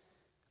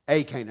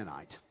 A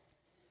Canaanite.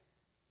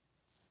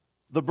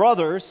 The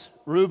brothers,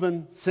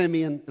 Reuben,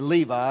 Simeon, and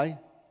Levi,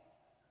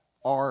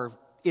 are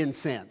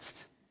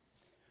incensed.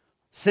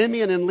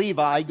 Simeon and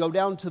Levi go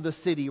down to the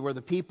city where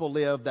the people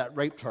live that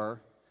raped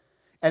her,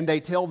 and they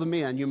tell the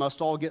men, you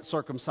must all get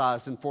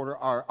circumcised and for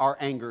our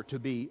anger to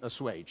be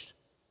assuaged.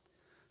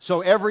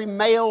 So every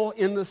male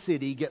in the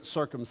city gets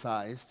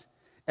circumcised,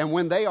 and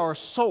when they are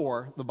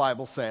sore, the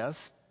Bible says,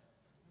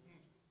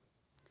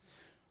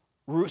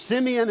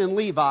 Simeon and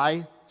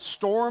Levi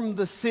storm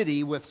the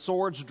city with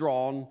swords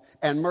drawn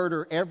and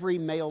murder every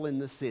male in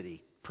the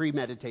city.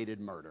 Premeditated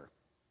murder.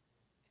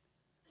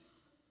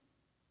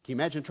 Can you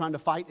imagine trying to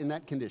fight in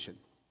that condition?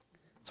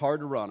 It's hard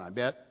to run, I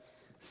bet.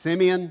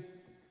 Simeon,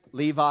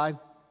 Levi,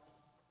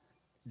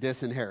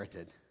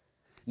 disinherited.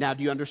 Now,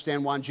 do you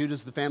understand why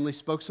Judah's the family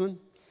spokesman?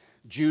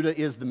 Judah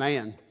is the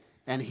man,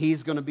 and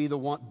he's going to be the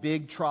one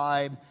big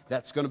tribe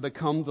that's going to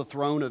become the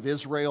throne of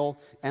Israel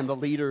and the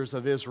leaders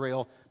of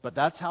Israel. But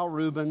that's how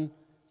Reuben,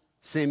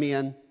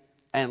 Simeon,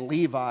 and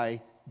Levi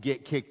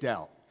get kicked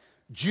out.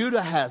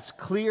 Judah has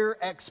clear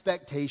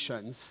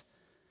expectations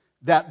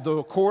that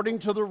according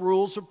to the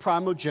rules of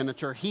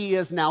primogeniture, he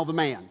is now the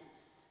man.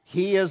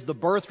 He is the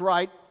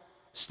birthright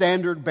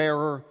standard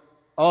bearer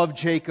of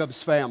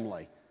Jacob's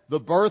family. The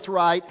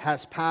birthright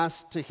has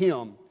passed to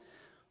him.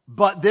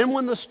 But then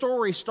when the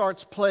story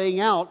starts playing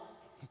out,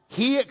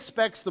 he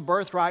expects the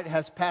birthright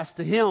has passed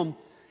to him,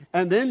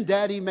 and then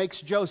Daddy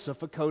makes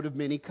Joseph a coat of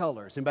many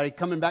colors. Anybody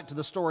coming back to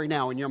the story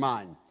now in your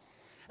mind?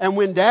 And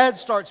when Dad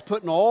starts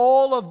putting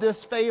all of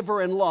this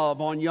favor and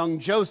love on young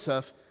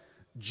Joseph,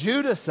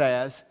 Judah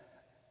says,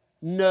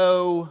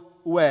 no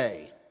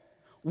way.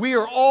 We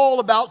are all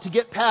about to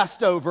get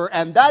passed over,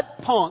 and that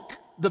punk,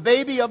 the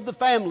baby of the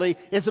family,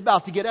 is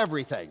about to get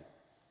everything.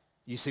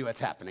 You see what's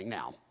happening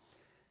now.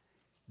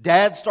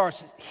 Dad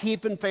starts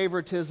heaping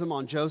favoritism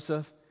on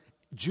Joseph.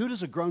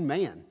 Judah's a grown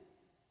man.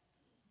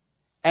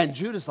 And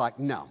Judah's like,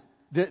 no,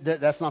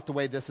 that's not the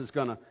way this is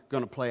going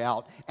to play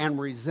out. And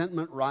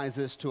resentment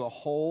rises to a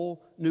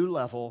whole new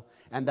level.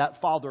 And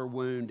that father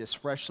wound is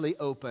freshly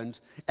opened.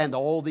 And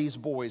all these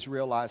boys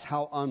realize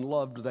how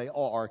unloved they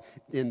are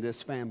in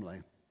this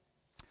family.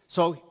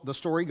 So the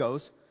story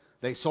goes,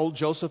 they sold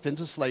Joseph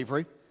into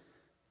slavery.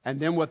 And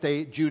then what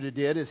Judah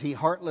did is he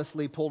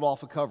heartlessly pulled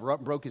off a cover-up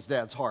and broke his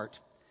dad's heart.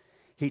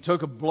 He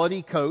took a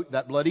bloody coat,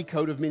 that bloody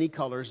coat of many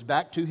colors,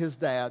 back to his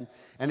dad.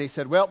 And he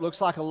said, well, it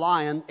looks like a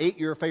lion ate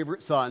your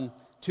favorite son.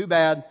 Too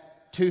bad,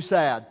 too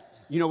sad.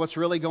 You know what's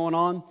really going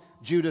on?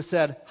 Judah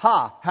said,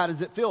 how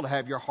does it feel to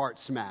have your heart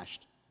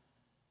smashed?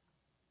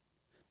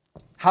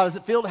 How does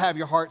it feel to have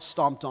your heart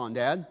stomped on,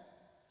 Dad?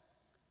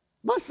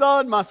 My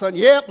son.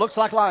 Yep, looks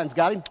like lions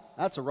got him.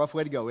 That's a rough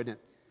way to go, isn't it?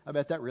 I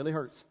bet that really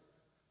hurts.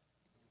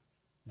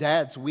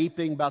 Dad's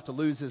weeping, about to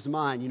lose his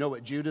mind. You know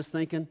what Judah's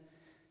thinking?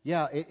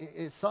 Yeah,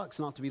 it sucks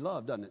not to be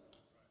loved, doesn't it?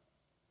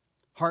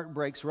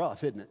 Heartbreak's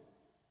rough, isn't it?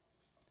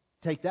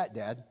 Take that,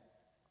 Dad.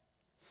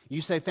 You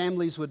say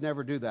families would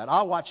never do that.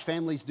 I watch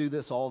families do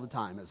this all the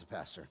time as a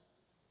pastor.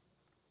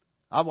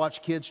 I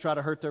watch kids try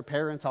to hurt their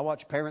parents. I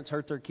watch parents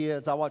hurt their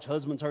kids. I watch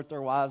husbands hurt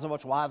their wives. I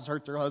watch wives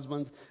hurt their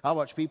husbands. I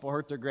watch people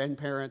hurt their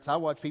grandparents. I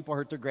watch people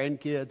hurt their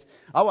grandkids.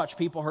 I watch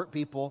people hurt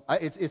people.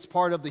 It's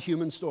part of the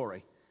human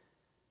story.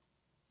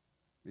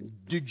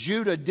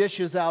 Judah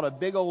dishes out a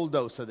big old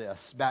dose of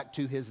this back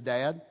to his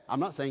dad.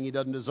 I'm not saying he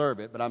doesn't deserve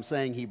it, but I'm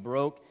saying he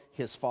broke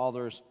his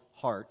father's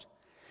heart.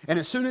 And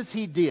as soon as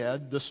he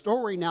did, the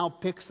story now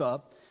picks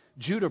up.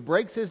 Judah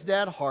breaks his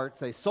dad's heart.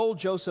 They sold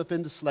Joseph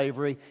into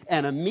slavery,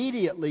 and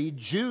immediately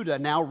Judah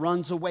now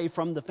runs away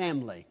from the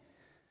family.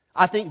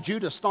 I think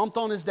Judah stomped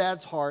on his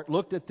dad's heart,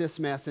 looked at this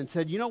mess, and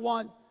said, you know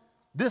what?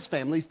 This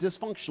family's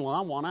dysfunctional.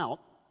 I want out.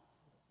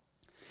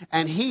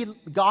 And he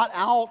got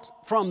out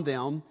from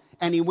them,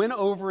 and he went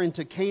over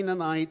into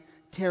Canaanite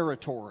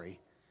territory.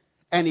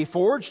 And he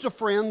forged a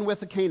friend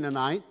with a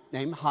Canaanite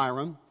named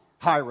Hira.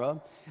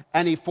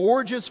 And he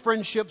forges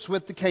friendships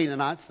with the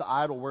Canaanites, the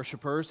idol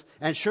worshippers.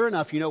 And sure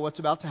enough, you know what's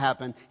about to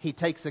happen. He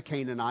takes a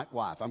Canaanite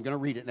wife. I'm going to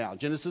read it now.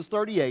 Genesis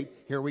 38,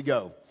 here we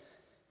go.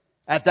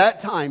 At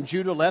that time,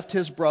 Judah left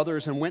his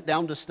brothers and went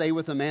down to stay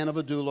with a man of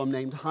Adullam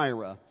named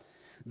Hira.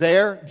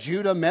 There,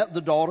 Judah met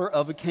the daughter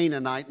of a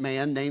Canaanite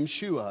man named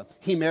Shua.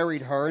 He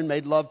married her and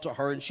made love to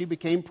her, and she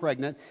became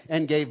pregnant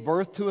and gave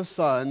birth to a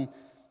son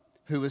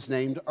who was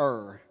named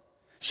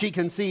She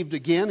conceived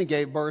again and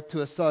gave birth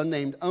to a son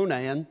named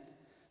Onan.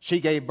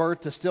 She gave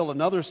birth to still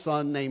another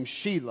son named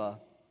Shelah.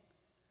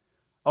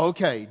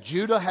 Okay,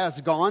 Judah has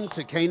gone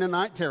to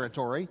Canaanite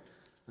territory.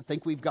 I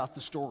think we've got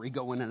the story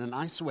going in a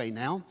nice way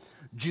now.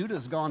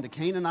 Judah's gone to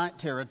Canaanite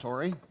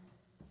territory.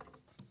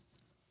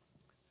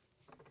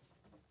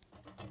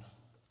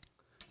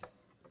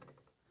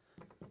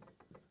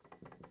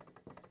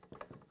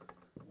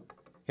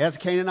 He has a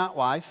Canaanite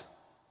wife.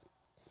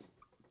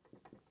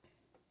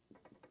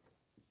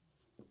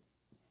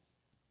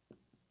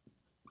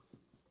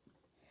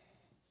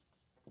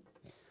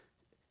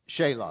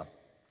 Shelah.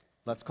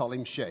 Let's call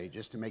him Shay,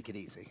 just to make it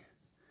easy.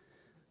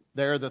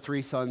 They're the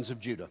three sons of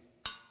Judah.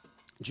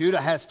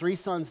 Judah has three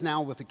sons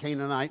now with a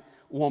Canaanite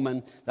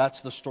woman.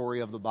 That's the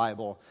story of the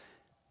Bible.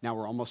 Now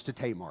we're almost to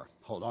Tamar.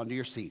 Hold on to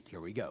your seat. Here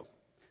we go.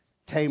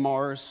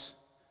 Tamar's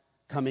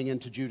coming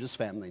into Judah's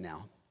family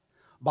now.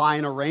 By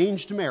an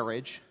arranged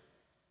marriage,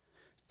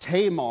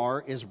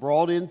 Tamar is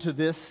brought into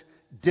this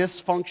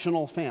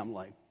dysfunctional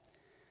family.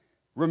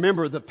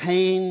 Remember, the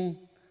pain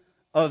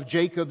of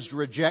Jacob's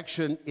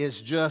rejection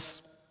is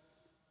just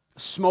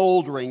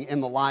smoldering in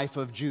the life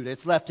of Judah.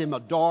 It's left him a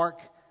dark,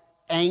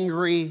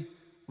 angry,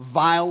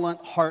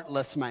 violent,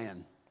 heartless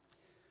man.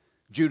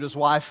 Judah's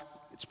wife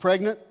is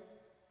pregnant.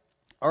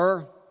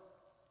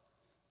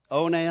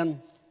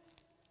 Onan,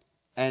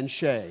 and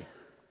Shay.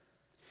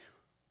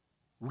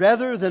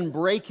 Rather than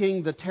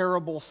breaking the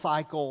terrible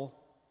cycle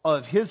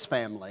of his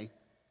family,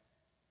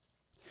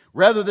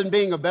 rather than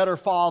being a better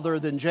father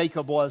than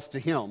Jacob was to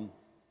him,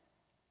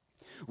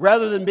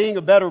 rather than being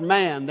a better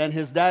man than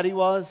his daddy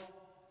was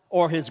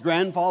or his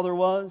grandfather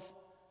was,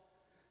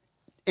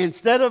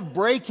 instead of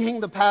breaking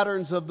the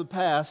patterns of the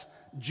past,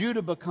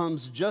 Judah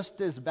becomes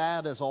just as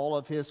bad as all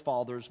of his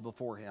fathers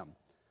before him.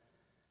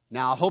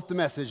 Now, I hope the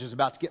message is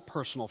about to get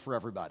personal for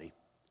everybody.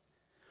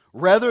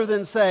 Rather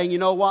than saying, you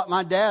know what,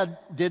 my dad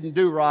didn't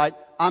do right,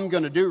 I'm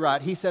going to do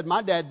right. He said,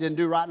 my dad didn't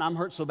do right and I'm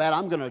hurt so bad,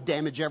 I'm going to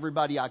damage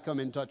everybody I come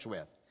in touch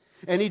with.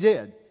 And he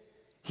did.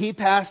 He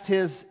passed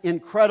his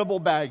incredible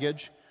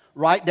baggage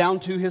right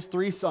down to his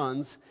three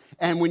sons.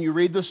 And when you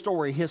read the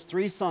story, his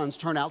three sons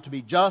turn out to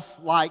be just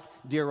like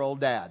dear old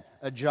dad,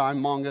 a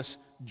humongous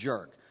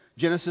jerk.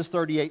 Genesis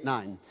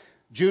 38:9.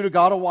 Judah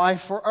got a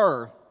wife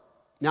for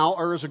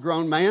Now is a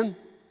grown man.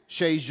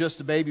 Shay's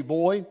just a baby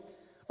boy.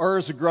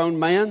 Is a grown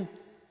man.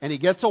 And he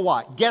gets a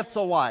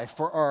wife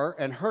for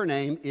and her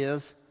name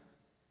is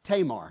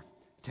Tamar.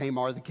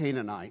 Tamar the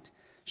Canaanite.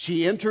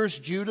 She enters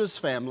Judah's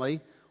family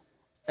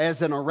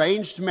as an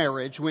arranged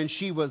marriage when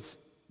she was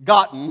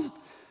gotten,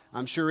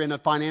 I'm sure in a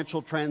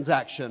financial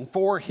transaction,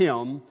 for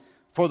him,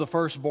 for the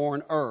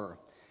firstborn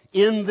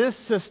In this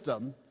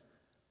system,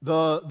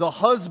 the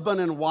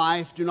husband and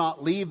wife do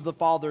not leave the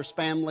father's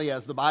family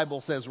as the Bible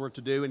says we're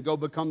to do and go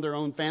become their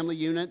own family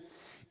unit.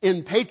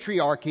 In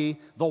patriarchy,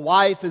 the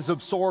wife is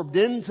absorbed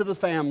into the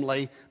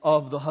family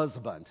of the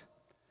husband.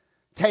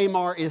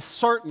 Tamar is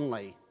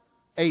certainly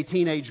a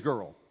teenage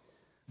girl.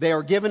 They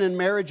are given in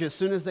marriage as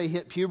soon as they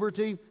hit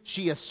puberty.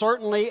 She is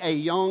certainly a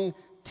young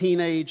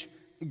teenage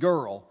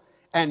girl.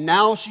 And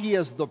now she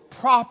is the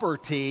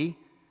property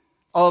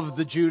of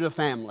the Judah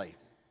family.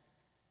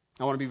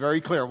 I want to be very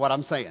clear what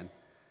I'm saying.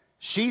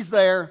 She's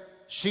there.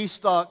 She's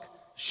stuck.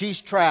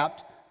 She's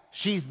trapped.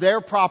 She's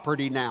their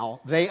property now.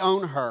 They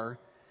own her.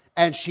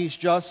 And she's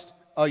just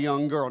a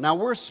young girl. Now,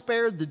 we're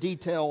spared the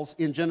details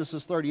in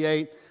Genesis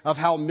 38 of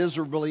how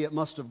miserably it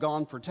must have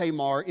gone for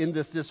Tamar in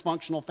this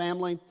dysfunctional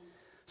family.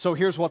 So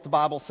here's what the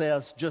Bible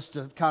says, just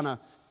to kind of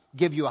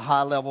give you a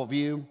high-level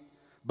view.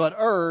 But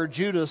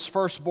Judah's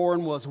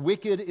firstborn, was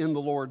wicked in the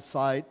Lord's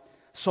sight,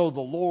 so the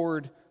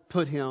Lord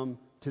put him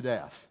to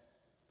death.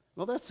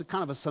 Well, that's a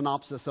kind of a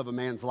synopsis of a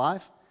man's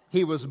life.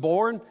 He was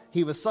born.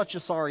 He was such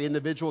a sorry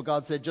individual,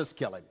 God said, just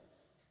kill him.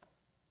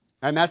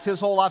 And that's his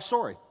whole life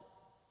story.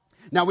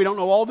 Now, we don't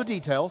know all the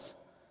details,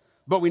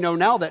 but we know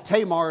now that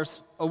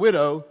Tamar's a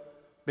widow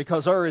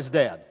because is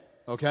dead.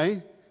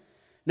 Okay?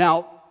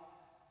 Now,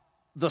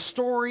 the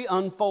story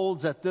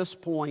unfolds at this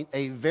point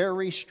a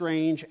very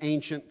strange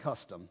ancient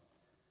custom,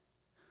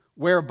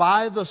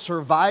 whereby the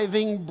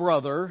surviving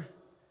brother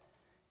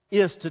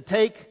is to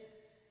take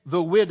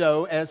the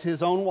widow as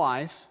his own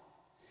wife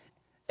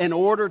in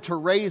order to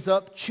raise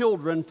up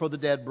children for the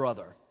dead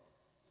brother.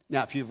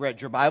 Now, if you've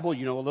read your Bible,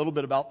 you know a little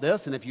bit about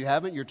this, and if you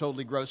haven't, you're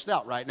totally grossed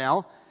out right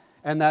now.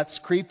 And that's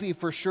creepy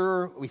for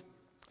sure.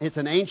 It's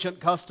an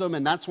ancient custom,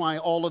 and that's why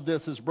all of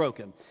this is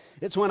broken.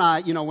 It's when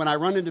I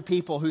run into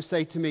people who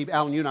say to me,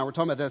 Alan, you and I were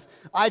talking about this,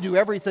 I do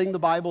everything the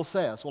Bible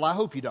says. Well, I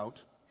hope you don't.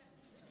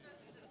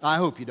 I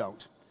hope you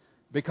don't.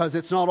 Because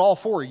it's not all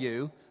for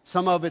you.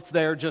 Some of it's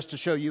there just to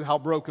show you how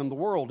broken the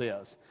world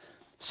is.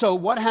 So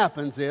what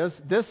happens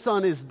is, this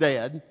son is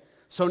dead.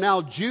 So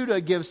now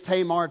Judah gives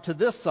Tamar to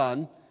this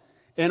son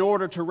in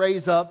order to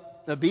raise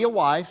up, be a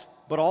wife,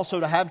 but also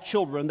to have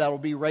children that will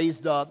be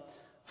raised up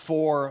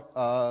for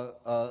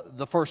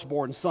the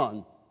firstborn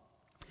son.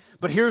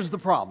 But here's the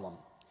problem.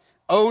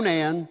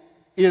 Onan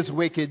is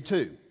wicked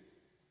too.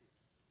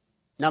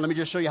 Now let me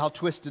just show you how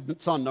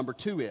twisted son number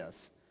 2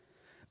 is.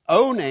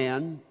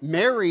 Onan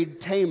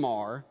married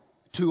Tamar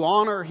to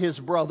honor his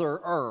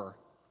brother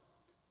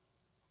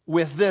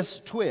with this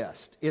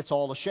twist. It's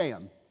all a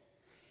sham.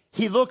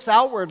 He looks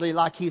outwardly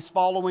like he's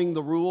following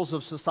the rules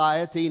of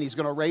society and he's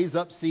going to raise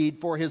up seed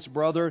for his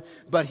brother,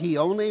 but he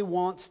only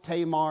wants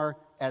Tamar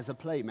as a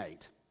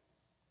playmate.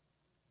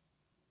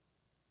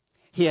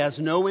 He has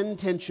no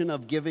intention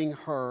of giving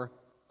her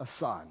a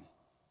son.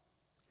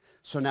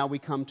 So now we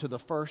come to the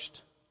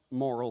first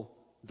moral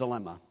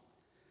dilemma.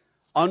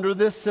 Under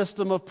this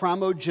system of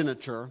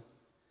primogeniture,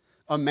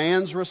 a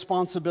man's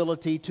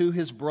responsibility to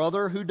his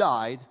brother who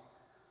died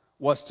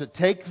was to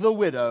take the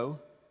widow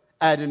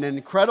at an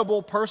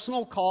incredible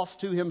personal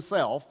cost to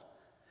himself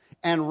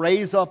and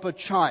raise up a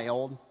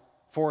child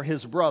for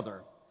his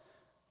brother.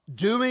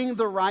 Doing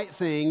the right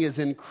thing is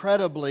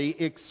incredibly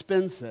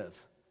expensive,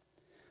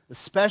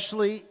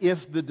 especially if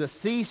the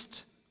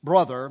deceased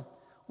brother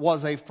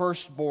was a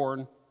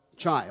firstborn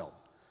child.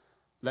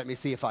 Let me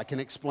see if I can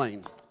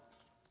explain.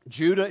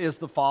 Judah is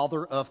the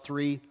father of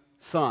 3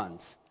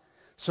 sons.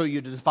 So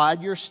you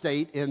divide your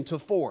state into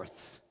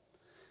fourths.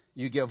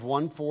 You give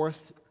 1/4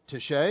 to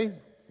Shea,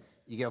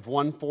 you give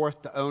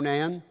 1/4 to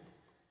Onan,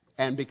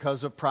 and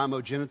because of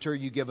primogeniture,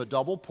 you give a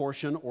double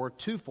portion or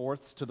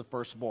 2/4 to the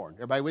firstborn.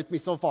 Everybody with me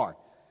so far?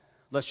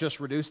 Let's just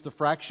reduce the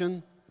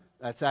fraction.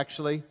 That's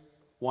actually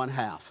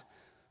 1/2.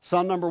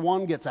 Son number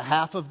 1 gets a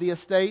half of the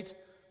estate.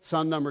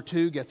 Son number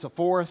 2 gets a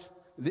fourth.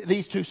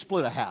 These two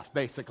split a half,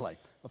 basically.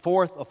 A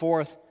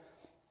fourth,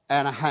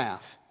 and a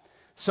half.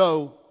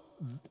 So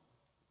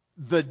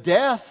the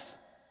death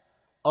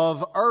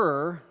of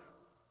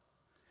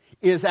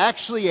is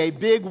actually a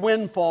big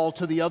windfall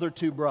to the other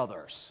 2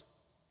 brothers.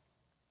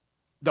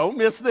 Don't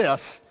miss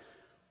this.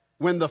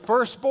 When the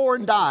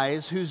firstborn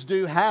dies, who's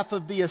due half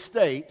of the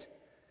estate,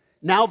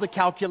 now the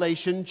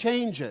calculation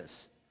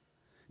changes.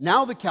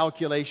 Now the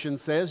calculation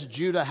says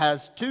Judah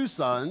has 2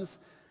 sons,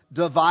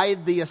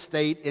 divide the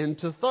estate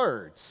into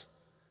thirds.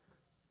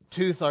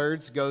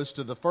 2/3 goes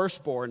to the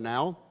firstborn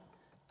now,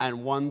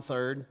 and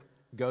 1/3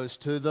 goes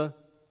to the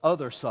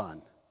other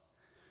son.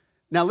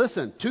 Now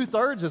listen,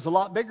 2/3 is a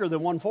lot bigger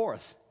than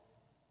 1/4.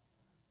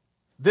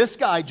 This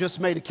guy just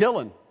made a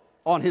killing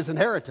on his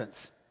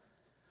inheritance.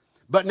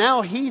 But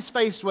now he's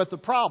faced with the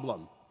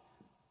problem.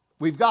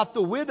 We've got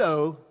the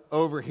widow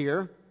over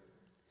here,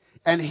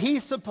 and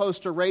he's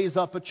supposed to raise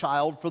up a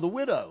child for the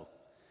widow.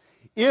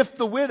 If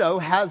the widow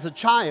has a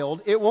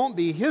child, it won't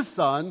be his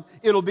son,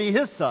 it'll be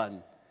his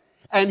son.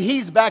 And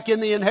he's back in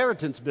the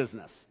inheritance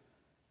business.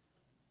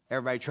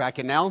 Everybody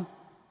tracking now?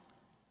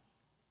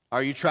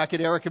 Are you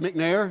tracking Erica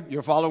McNair?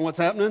 You're following what's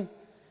happening?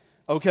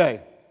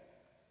 Okay.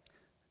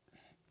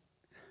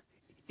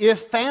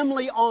 If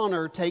family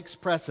honor takes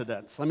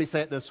precedence, let me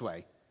say it this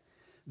way,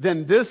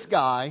 then this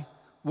guy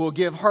will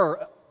give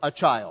her a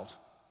child.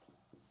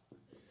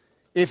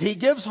 If he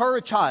gives her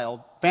a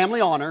child,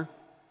 family honor,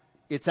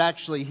 it's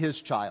actually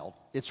his child.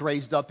 It's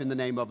raised up in the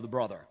name of the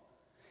brother.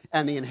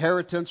 And the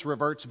inheritance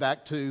reverts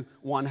back to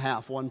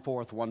 1/2,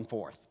 1/4,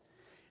 1/4.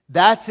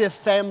 That's if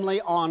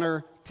family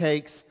honor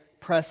takes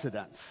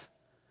precedence.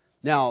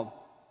 Now,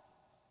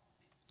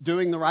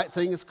 doing the right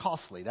thing is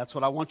costly. That's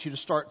what I want you to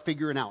start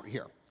figuring out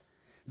here.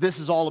 This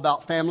is all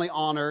about family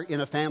honor in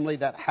a family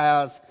that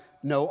has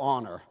no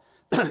honor.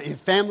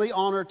 If family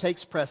honor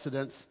takes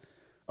precedence,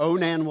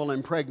 Onan will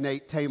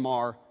impregnate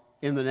Tamar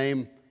in the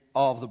name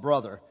of the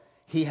brother.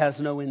 He has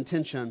no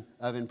intention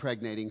of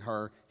impregnating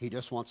her. He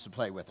just wants to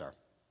play with her.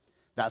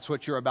 That's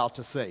what you're about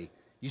to see.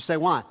 You say,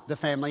 why? The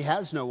family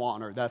has no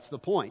honor. That's the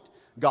point.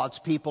 God's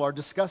people are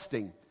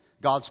disgusting.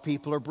 God's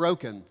people are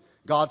broken.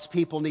 God's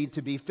people need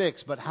to be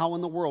fixed. But how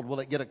in the world will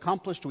it get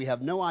accomplished? We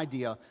have no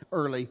idea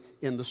early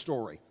in the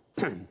story.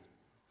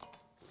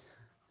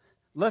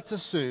 Let's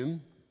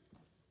assume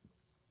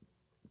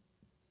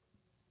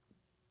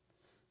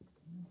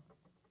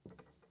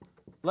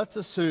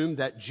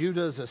that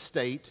Judah's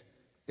estate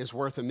is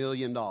worth $1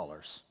 million.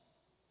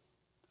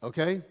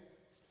 Okay?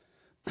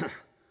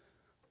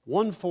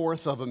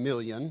 1/4 of $1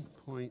 million,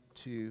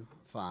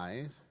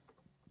 0.25,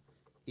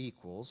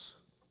 equals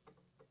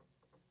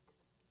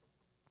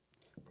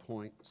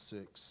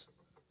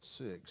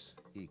 0.66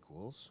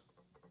 equals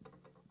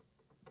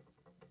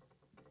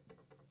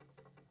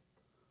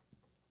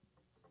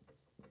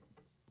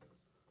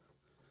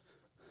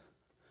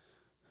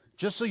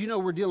just so you know,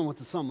 we're dealing with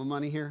the sum of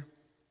money here.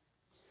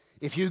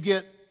 If you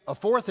get a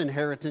fourth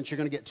inheritance, you're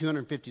going to get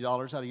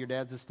 $250 out of your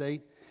dad's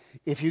estate.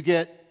 If you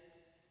get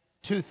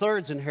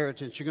 2/3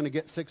 inheritance, you're going to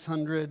get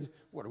 $600.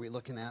 What are we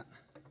looking at?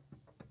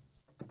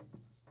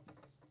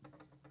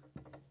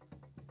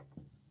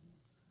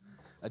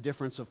 A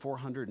difference of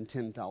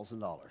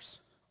 $410,000.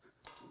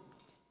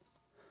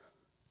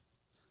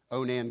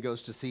 Onan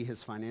goes to see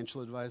his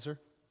financial advisor.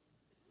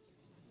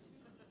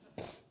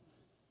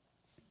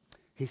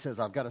 He says,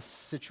 I've got a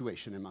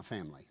situation in my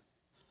family.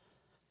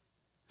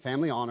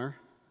 Family honor,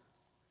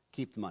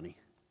 keep the money.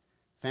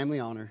 Family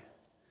honor,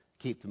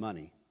 keep the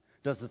money.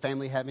 Does the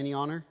family have any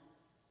honor?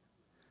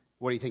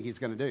 What do you think he's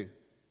going to do?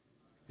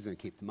 He's going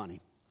to keep the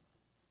money.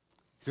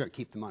 He's going to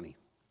keep the money.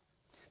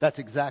 That's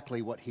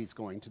exactly what he's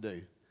going to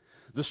do.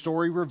 The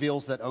story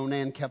reveals that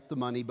Onan kept the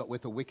money, but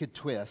with a wicked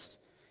twist.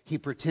 He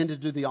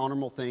pretended to do the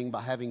honorable thing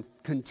by having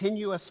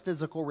continuous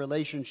physical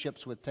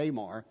relationships with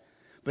Tamar,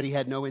 but he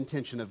had no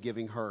intention of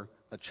giving her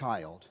a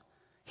child.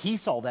 He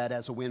saw that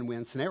as a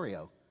win-win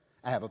scenario.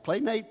 I have a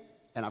playmate,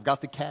 and I've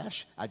got the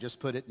cash. I just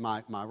put it in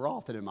my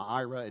Roth and in my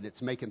IRA, and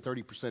it's making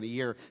 30% a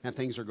year, and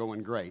things are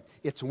going great.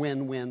 It's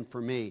win-win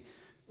for me.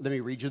 Let me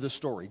read you the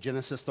story.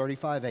 Genesis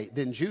 35:8.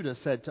 Then Judah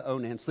said to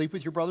Onan, sleep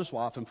with your brother's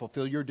wife and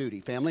fulfill your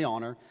duty, family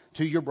honor,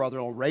 to your brother,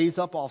 and raise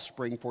up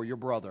offspring for your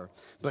brother.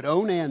 But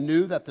Onan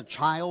knew that the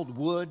child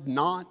would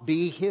not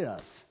be his.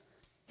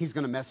 He's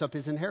going to mess up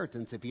his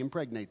inheritance if he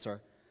impregnates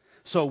her.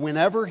 So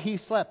whenever he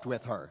slept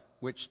with her,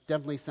 which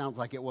definitely sounds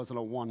like it wasn't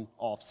a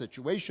one-off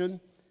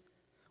situation,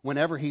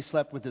 whenever he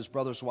slept with his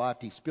brother's wife,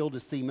 he spilled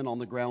his semen on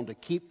the ground to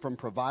keep from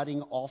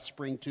providing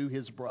offspring to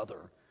his brother.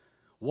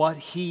 What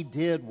he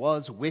did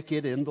was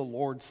wicked in the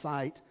Lord's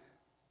sight.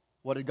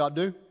 What did God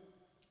do?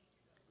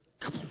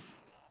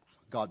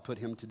 God put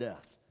him to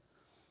death.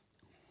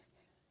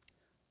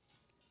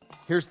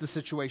 Here's the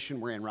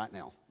situation we're in right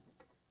now.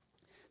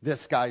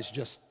 This guy's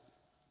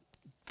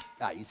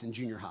he's in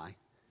junior high.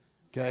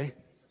 Okay?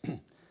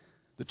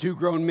 The two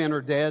grown men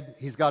are dead.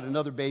 He's got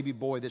another baby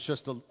boy that's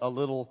just a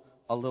little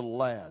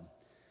lad.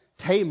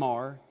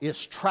 Tamar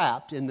is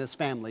trapped in this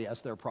family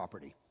as their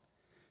property.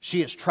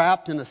 She is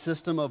trapped in a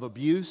system of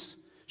abuse.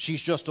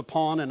 She's just a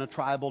pawn in a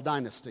tribal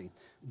dynasty.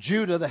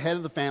 Judah, the head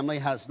of the family,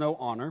 has no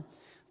honor.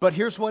 But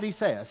here's what he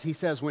says. He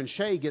says, when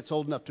Shay gets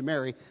old enough to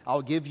marry,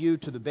 I'll give you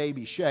to the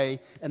baby Shay,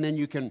 and then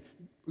you can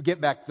get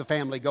back the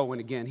family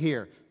going again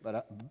here.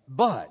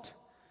 But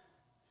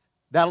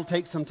that'll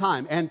take some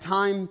time. And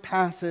time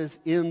passes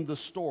in the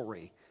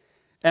story.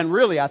 And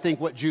really, I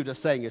think what Judah's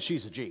saying is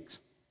she's a jinx.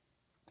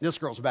 This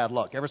girl's bad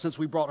luck. Ever since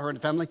we brought her into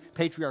family,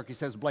 patriarchy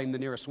says blame the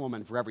nearest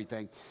woman for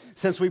everything.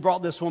 Since we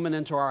brought this woman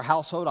into our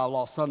household, I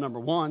lost son number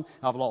 1.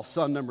 I've lost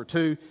son number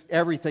 2.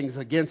 Everything's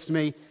against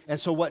me. And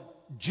so what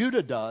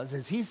Judah does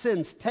is he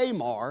sends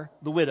Tamar,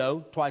 the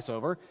widow, twice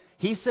over.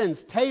 He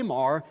sends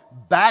Tamar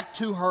back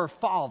to her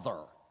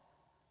father.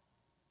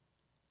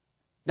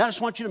 Now I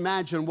just want you to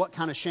imagine what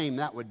kind of shame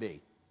that would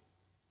be.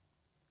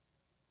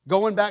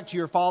 Going back to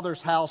your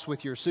father's house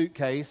with your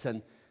suitcase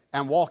and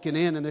walking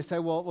in, and they say,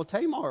 well,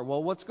 Tamar,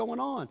 what's going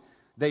on?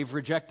 They've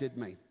rejected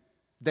me.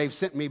 They've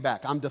sent me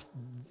back.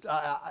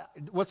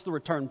 What's the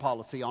return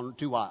policy on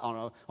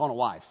a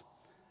wife?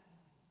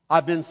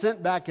 I've been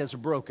sent back as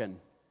broken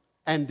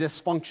and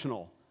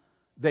dysfunctional.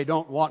 They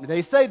don't want me.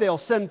 They say they'll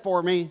send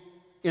for me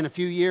in a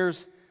few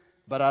years,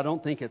 but I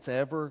don't think it's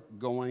ever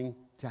going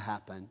to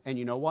happen. And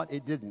you know what?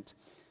 It didn't.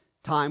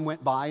 Time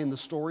went by in the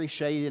story.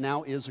 Shay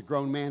now is a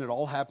grown man. It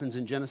all happens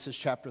in Genesis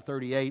chapter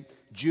 38.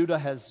 Judah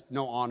has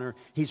no honor.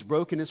 He's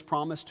broken his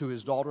promise to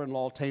his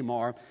daughter-in-law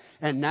Tamar.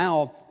 And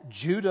now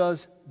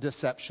Judah's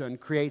deception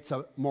creates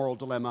a moral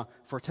dilemma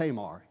for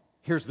Tamar.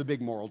 Here's the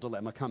big moral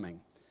dilemma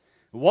coming.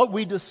 What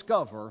we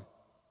discover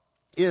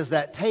is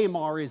that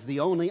Tamar is the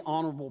only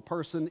honorable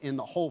person in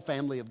the whole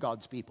family of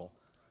God's people.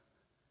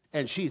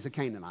 And she's a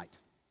Canaanite.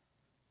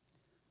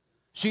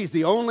 She's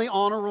the only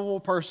honorable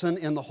person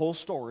in the whole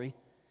story.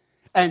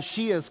 And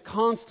she is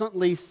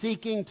constantly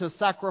seeking to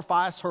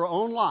sacrifice her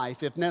own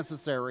life, if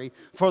necessary,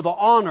 for the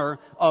honor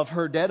of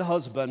her dead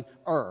husband,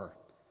 Ur.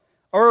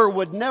 Ur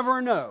would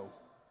never know.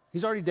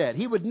 He's already dead.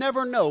 He would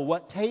never know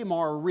what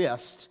Tamar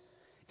risked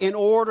in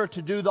order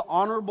to do the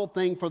honorable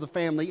thing for the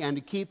family and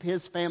to keep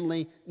his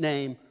family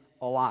name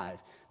alive.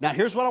 Now,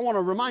 here's what I want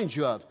to remind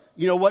you of.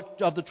 You know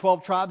what of the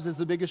 12 tribes is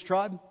the biggest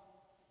tribe?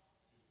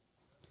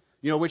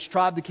 You know which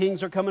tribe the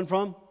kings are coming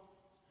from?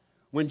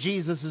 When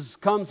Jesus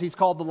comes, he's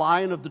called the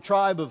Lion of the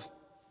tribe of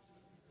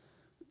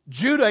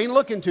Judah. Ain't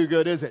looking too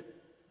good, is it?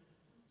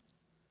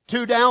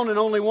 2 down and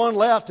only 1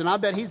 left, and I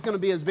bet he's going to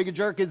be as big a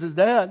jerk as his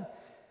dad.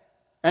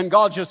 And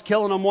God's just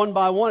killing them one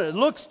by one. It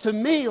looks to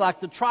me like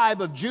the tribe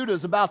of Judah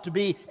is about to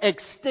be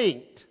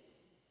extinct,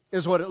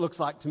 is what it looks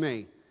like to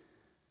me.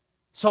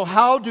 So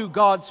how do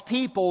God's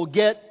people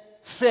get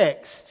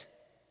fixed?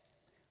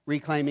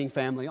 Reclaiming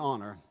family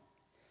honor.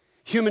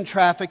 Human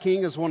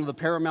trafficking is one of the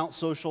paramount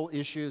social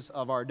issues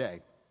of our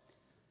day.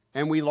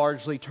 And we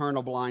largely turn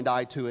a blind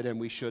eye to it, and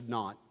we should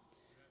not.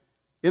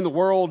 In the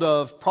world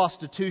of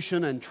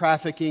prostitution and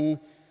trafficking,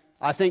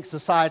 I think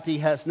society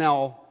has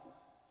now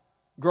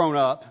grown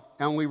up,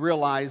 and we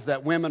realize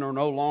that women are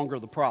no longer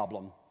the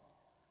problem.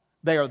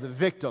 They are the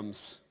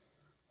victims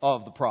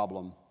of the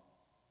problem.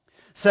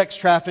 Sex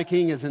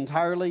trafficking is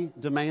entirely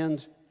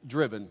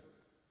demand-driven.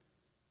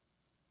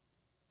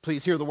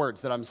 Please hear the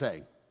words that I'm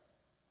saying.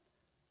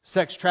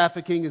 Sex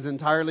trafficking is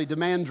entirely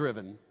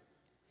demand-driven.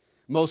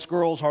 Most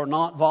girls are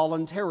not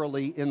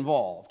voluntarily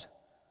involved.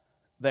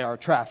 They are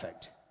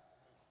trafficked.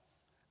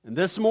 And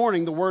this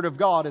morning, the Word of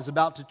God is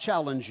about to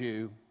challenge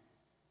you.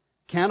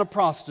 Can a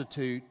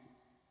prostitute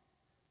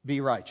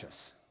be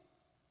righteous?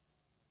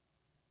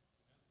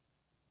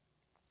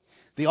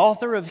 The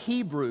author of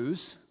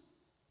Hebrews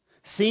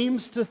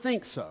seems to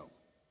think so,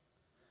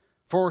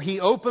 for he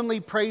openly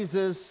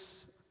praises,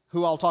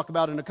 who I'll talk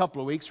about in a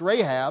couple of weeks,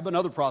 Rahab,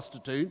 another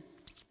prostitute,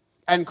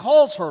 and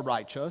calls her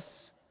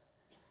righteous,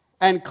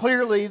 and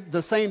clearly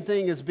the same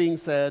thing is being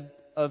said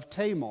of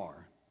Tamar.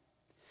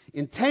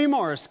 In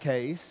Tamar's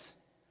case,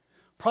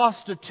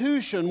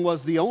 prostitution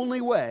was the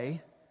only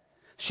way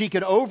she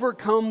could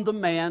overcome the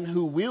man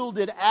who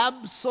wielded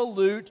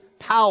absolute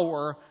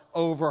power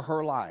over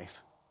her life.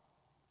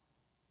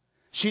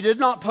 She did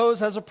not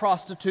pose as a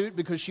prostitute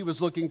because she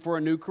was looking for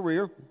a new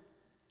career.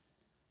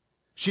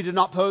 She did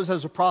not pose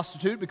as a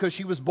prostitute because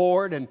she was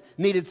bored and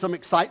needed some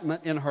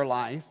excitement in her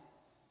life.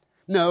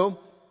 No,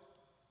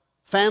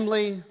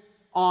 family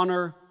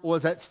honor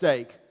was at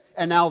stake.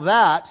 And now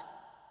that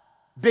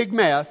big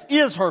mess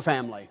is her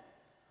family.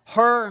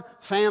 Her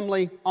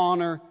family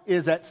honor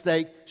is at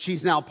stake.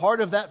 She's now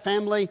part of that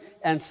family,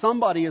 and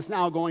somebody is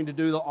now going to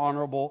do the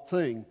honorable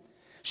thing.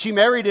 She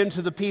married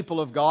into the people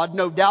of God.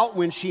 No doubt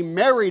when she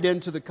married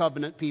into the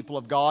covenant people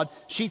of God,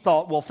 she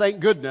thought, well, thank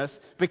goodness,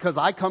 because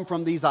I come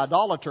from these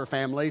idolater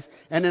families,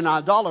 and in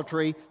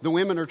idolatry, the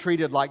women are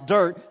treated like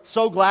dirt.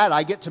 So glad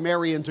I get to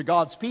marry into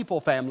God's people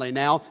family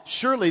now.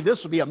 Surely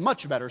this would be a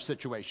much better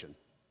situation.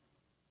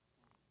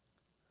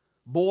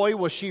 Boy,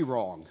 was she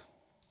wrong.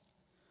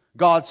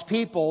 God's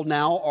people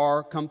now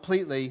are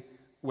completely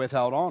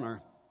without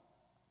honor.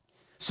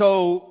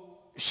 So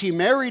she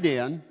married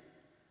in.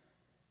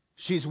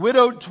 She's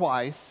widowed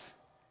twice,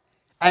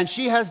 and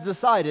she has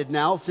decided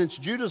now, since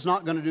Judah's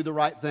not going to do the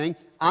right thing,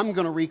 I'm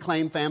going to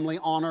reclaim family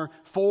honor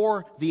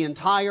for the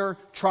entire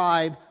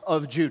tribe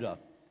of Judah.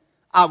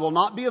 I will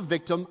not be a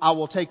victim. I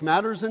will take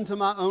matters into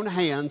my own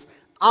hands.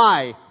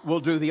 I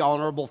will do the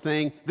honorable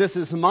thing. This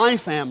is my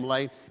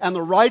family, and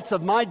the rights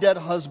of my dead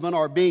husband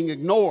are being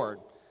ignored.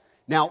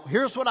 Now,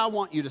 here's what I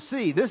want you to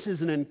see. This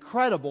is an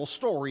incredible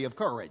story of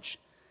courage.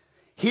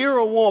 Here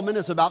a woman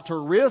is about to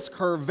risk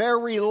her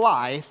very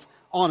life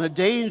on a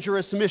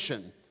dangerous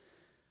mission.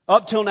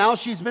 Up till now,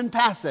 she's been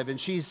passive, and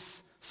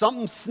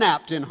something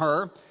snapped in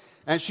her,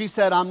 and she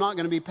said, I'm not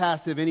going to be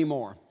passive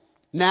anymore.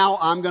 Now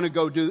I'm going to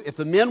go if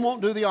the men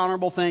won't do the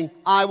honorable thing,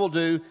 I will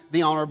do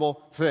the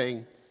honorable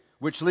thing.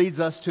 Which leads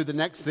us to the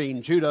next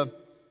scene, Judah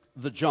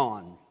the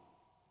John.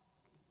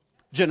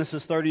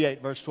 Genesis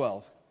 38, verse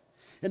 12.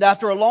 And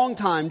after a long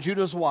time,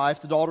 Judah's wife,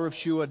 the daughter of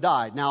Shua,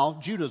 died. Now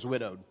Judah's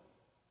widowed.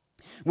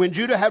 When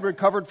Judah had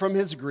recovered from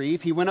his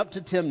grief, he went up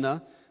to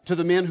Timnah, to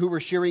the men who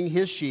were shearing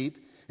his sheep,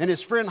 and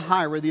his friend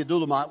Hira the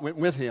Adullamite went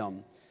with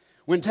him.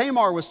 When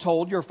Tamar was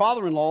told, your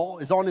father-in-law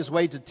is on his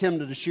way to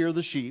Timnah to shear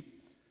the sheep,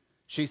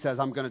 she says,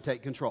 I'm going to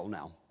take control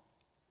now.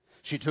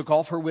 She took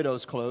off her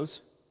widow's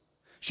clothes.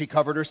 She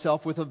covered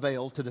herself with a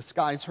veil to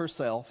disguise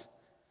herself.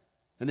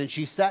 And then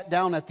she sat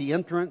down at the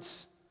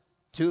entrance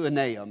to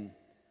Enaim,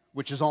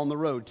 which is on the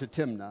road to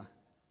Timnah.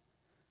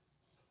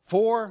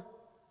 For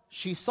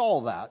she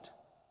saw that,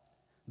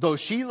 though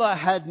Shelah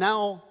had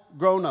now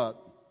grown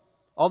up,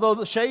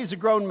 although Shay's a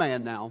grown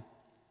man now,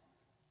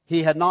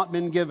 he had not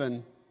been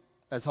given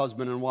as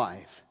husband and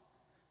wife.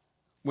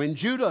 When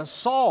Judah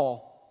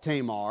saw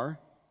Tamar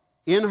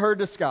in her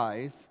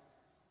disguise,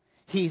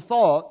 he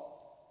thought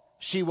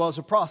she was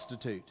a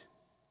prostitute,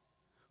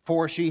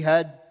 for she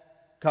had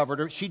covered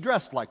her. She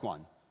dressed like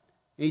one.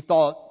 He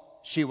thought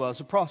she was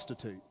a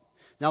prostitute.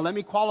 Now let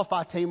me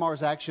qualify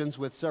Tamar's actions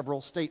with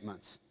several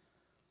statements.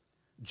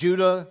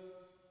 Judah's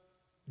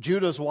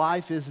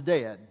wife is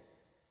dead.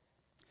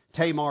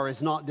 Tamar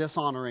is not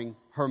dishonoring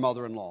her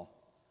mother-in-law.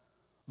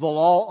 The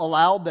law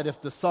allowed that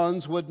if the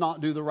sons would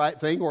not do the right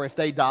thing, or if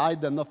they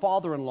died, then the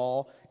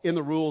father-in-law, in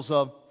the rules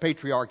of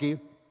patriarchy,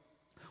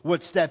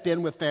 would step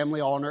in with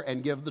family honor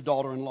and give the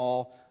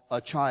daughter-in-law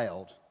a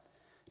child.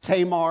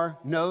 Tamar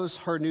knows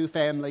her new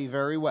family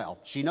very well.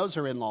 She knows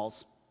her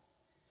in-laws.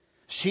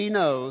 She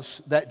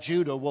knows that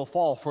Judah will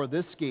fall for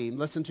this scheme.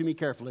 Listen to me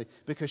carefully,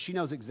 because she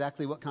knows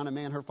exactly what kind of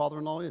man her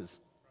father-in-law is.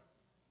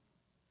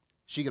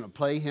 She's going to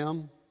play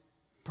him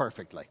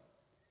perfectly.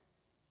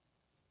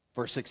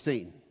 Verse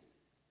 16.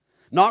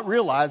 Not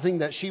realizing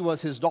that she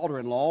was his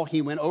daughter-in-law,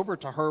 he went over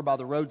to her by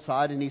the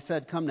roadside and he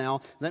said, come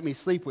now, let me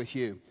sleep with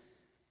you.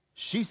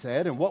 She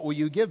said, and what will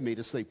you give me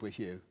to sleep with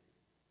you?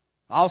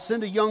 I'll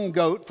send a young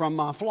goat from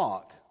my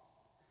flock.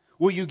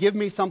 Will you give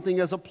me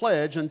something as a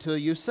pledge until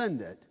you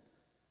send it?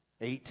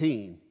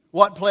 18.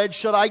 What pledge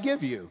should I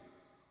give you?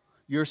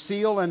 Your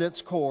seal and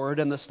its cord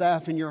and the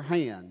staff in your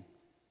hand.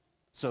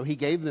 So he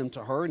gave them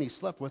to her and he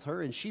slept with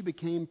her and she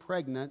became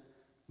pregnant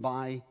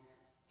by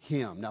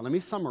him. Now let me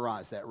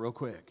summarize that real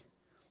quick.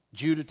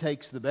 Judah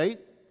takes the bait.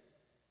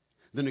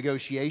 The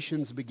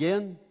negotiations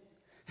begin.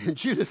 And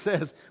Judah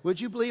says, would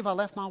you believe I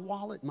left my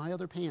wallet and my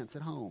other pants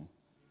at home?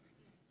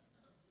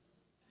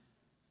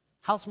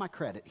 How's my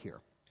credit here?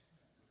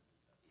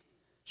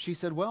 She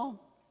said, well,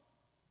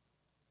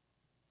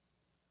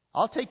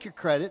 I'll take your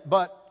credit,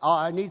 but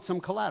I need some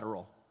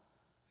collateral.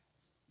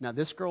 Now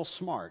this girl's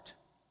smart.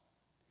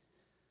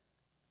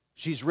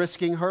 She's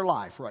risking her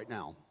life right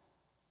now.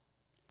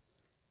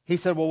 He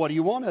said, well, what do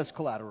you want as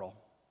collateral?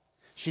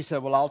 She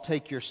said, well, I'll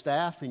take your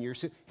staff and your...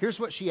 Here's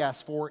what she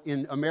asked for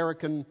in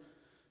American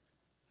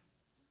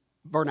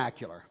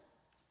vernacular.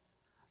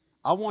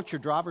 I want your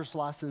driver's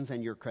license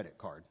and your credit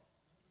card.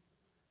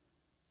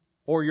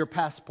 Or your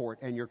passport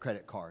and your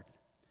credit card.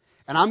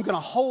 And I'm going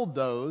to hold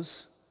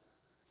those.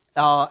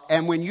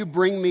 And when you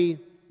bring me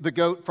the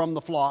goat from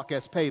the flock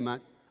as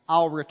payment,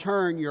 I'll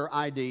return your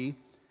ID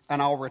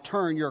and I'll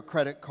return your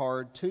credit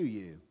card to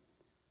you.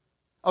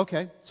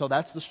 Okay, so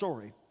that's the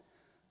story.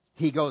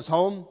 He goes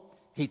home.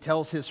 He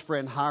tells his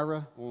friend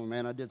Hira, oh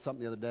man, I did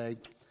something the other day.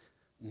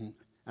 And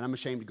I'm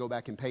ashamed to go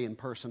back and pay in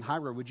person.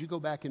 Hira, would you go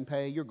back and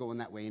pay? You're going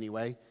that way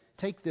anyway.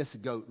 Take this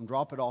goat and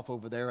drop it off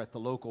over there at the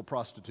local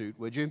prostitute,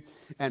 would you?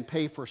 And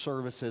pay for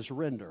services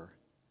render.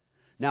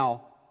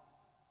 Now,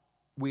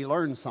 we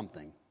learn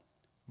something.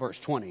 Verse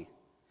 20.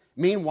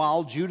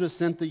 Meanwhile, Judah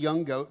sent the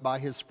young goat by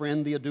his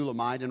friend the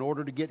Adulamite in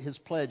order to get his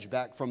pledge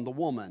back from the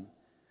woman.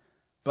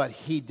 But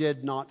he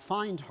did not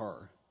find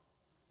her.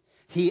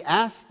 He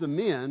asked the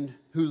men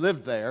who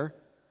lived there,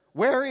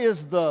 where is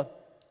the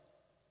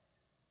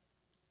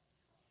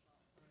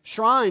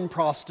shrine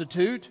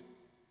prostitute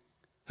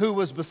who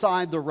was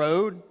beside the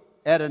road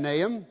at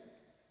Enaim?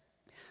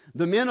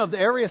 The men of the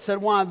area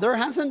said, why, there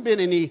hasn't been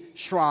any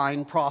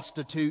shrine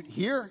prostitute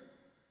here.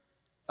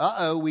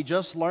 We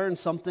just learned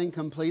something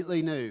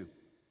completely new.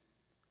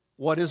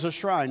 What is a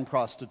shrine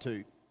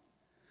prostitute?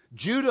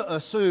 Judah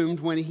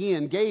assumed when he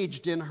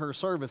engaged in her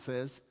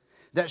services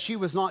that she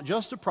was not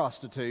just a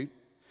prostitute,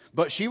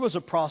 but she was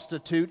a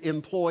prostitute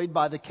employed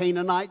by the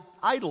Canaanite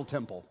idol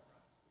temple.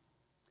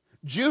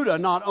 Judah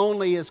not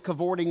only is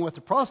cavorting with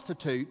the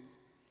prostitute,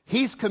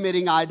 he's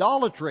committing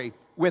idolatry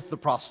with the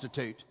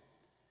prostitute.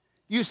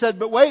 You said,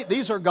 but wait,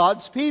 these are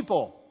God's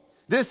people.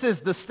 This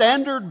is the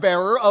standard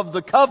bearer of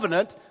the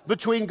covenant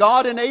between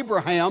God and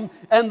Abraham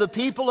and the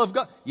people of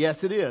God.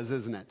 Yes, it is,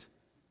 isn't it?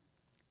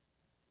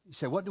 You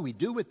say, what do we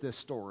do with this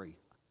story?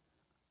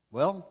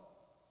 Well,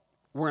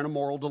 we're in a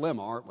moral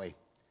dilemma, aren't we?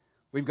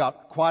 We've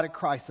got quite a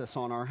crisis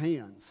on our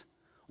hands.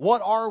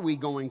 What are we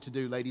going to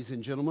do, ladies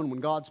and gentlemen, when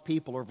God's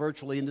people are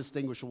virtually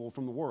indistinguishable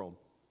from the world?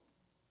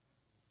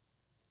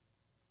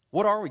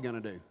 What are we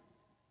going to do?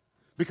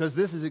 Because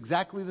this is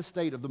exactly the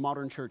state of the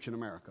modern church in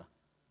America.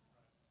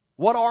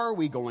 What are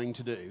we going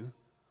to do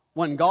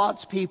when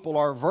God's people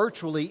are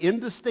virtually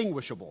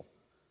indistinguishable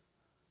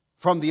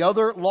from the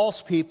other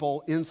lost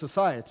people in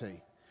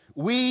society?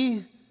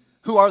 We,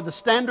 who are the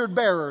standard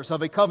bearers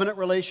of a covenant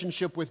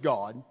relationship with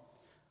God,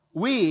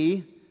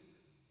 we,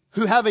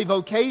 who have a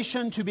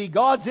vocation to be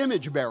God's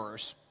image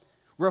bearers,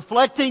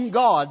 reflecting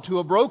God to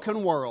a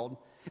broken world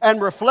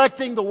and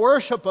reflecting the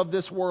worship of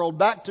this world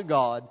back to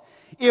God,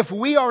 if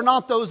we are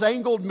not those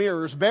angled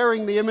mirrors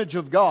bearing the image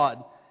of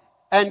God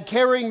and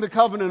carrying the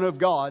covenant of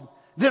God,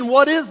 then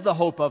what is the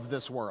hope of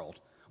this world?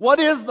 What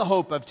is the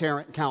hope of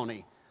Tarrant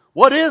County?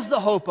 What is the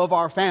hope of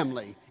our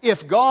family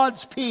if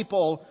God's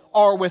people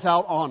are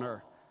without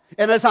honor?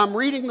 And as I'm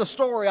reading the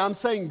story, I'm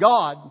saying,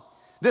 God,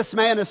 this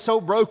man is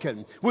so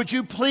broken. Would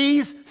you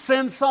please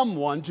send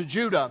someone to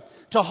Judah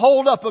to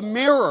hold up a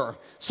mirror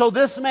so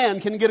this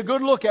man can get a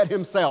good look at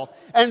himself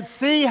and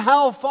see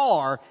how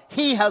far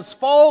he has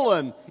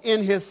fallen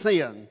in his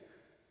sin?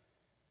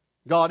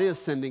 God is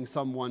sending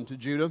someone to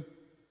Judah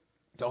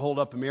to hold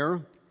up a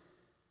mirror.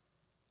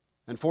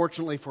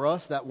 Unfortunately for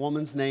us, that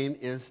woman's name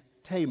is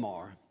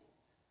Tamar.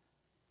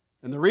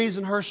 And the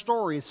reason her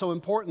story is so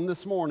important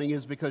this morning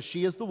is because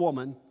she is the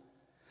woman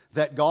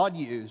that God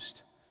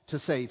used to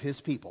save His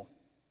people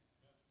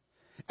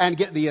and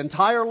get the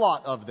entire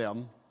lot of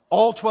them,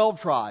 all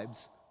 12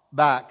 tribes,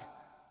 back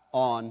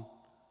on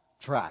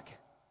track.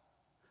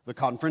 The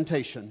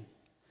confrontation.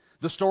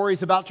 The story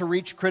is about to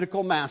reach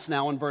critical mass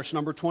now in verse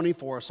number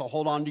 24, so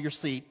hold on to your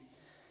seat.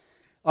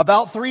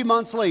 About 3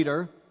 months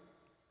later,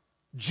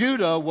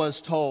 Judah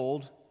was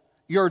told,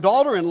 your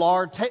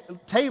daughter-in-law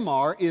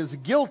Tamar is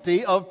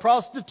guilty of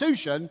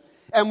prostitution,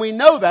 and we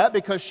know that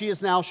because she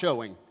is now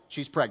showing.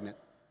 She's pregnant.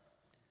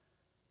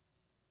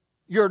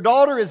 Your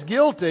daughter is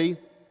guilty.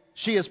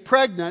 She is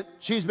pregnant.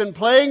 She's been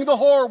playing the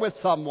whore with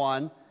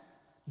someone.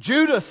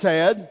 Judah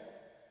said,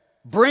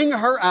 bring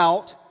her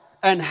out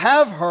and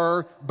have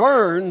her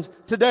burned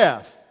to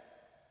death.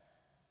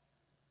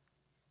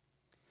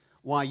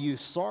 Why, you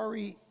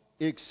sorry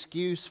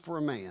excuse for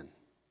a man.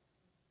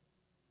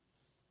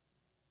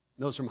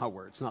 Those are my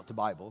words, not the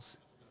Bible's.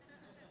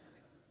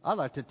 I'd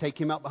like to take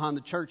him out behind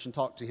the church and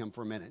talk to him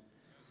for a minute.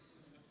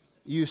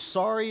 You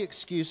sorry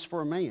excuse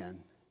for a man.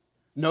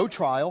 No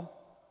trial.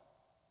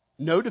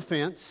 No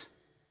defense.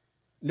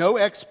 No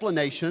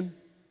explanation.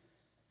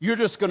 You're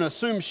just going to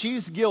assume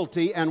she's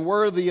guilty and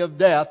worthy of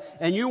death,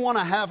 and you want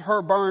to have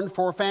her burned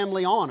for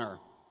family honor.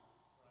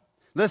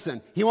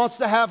 Listen, he wants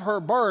to have her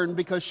burned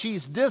because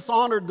she's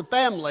dishonored the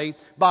family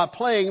by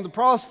playing the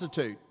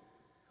prostitute.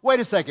 Wait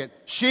a second.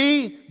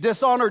 She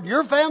dishonored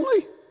your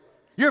family?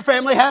 Your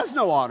family has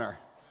no honor.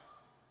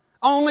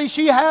 Only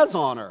she has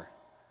honor.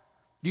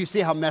 Do you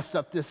see how messed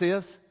up this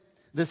is?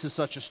 This is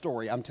such a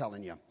story, I'm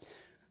telling you.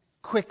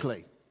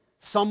 Quickly,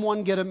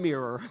 someone get a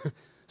mirror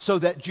so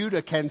that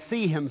Judah can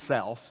see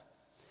himself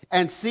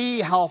and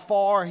see how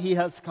far he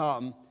has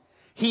come.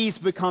 He's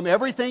become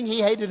everything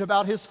he hated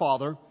about his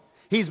father.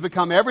 He's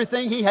become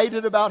everything he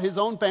hated about his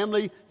own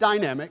family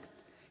dynamic.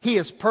 He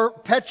is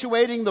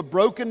perpetuating the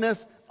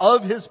brokenness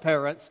of his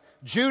parents.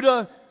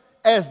 Judah,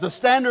 as the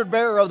standard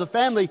bearer of the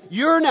family,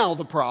 you're now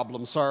the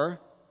problem, sir.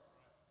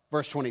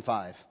 Verse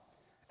 25.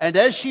 And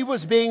as she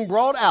was being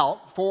brought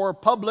out for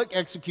public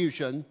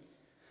execution,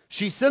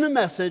 she sent a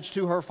message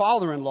to her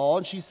father-in-law,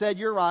 and she said,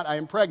 "You're right, I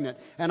am pregnant.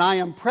 And I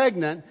am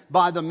pregnant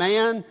by the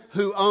man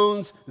who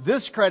owns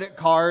this credit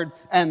card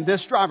and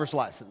this driver's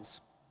license.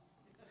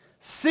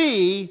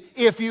 See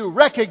if you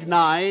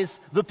recognize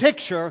the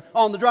picture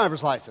on the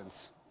driver's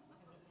license."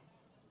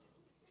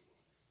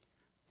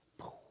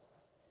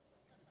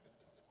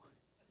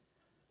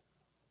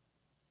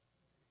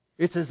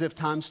 It's as if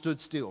time stood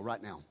still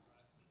right now.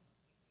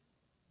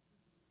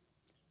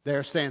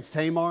 There stands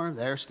Tamar.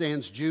 There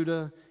stands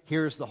Judah.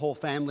 Here's the whole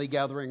family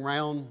gathering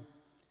round.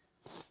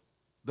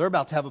 They're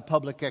about to have a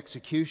public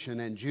execution,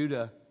 and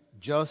Judah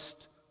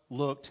just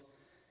looked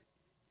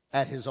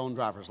at his own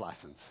driver's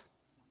license.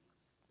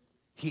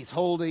 He's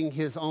holding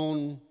his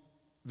own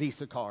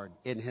Visa card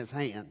in his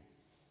hand.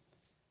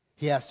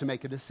 He has to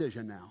make a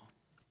decision now.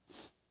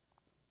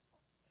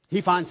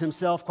 He finds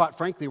himself, quite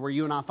frankly, where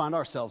you and I find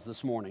ourselves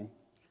this morning.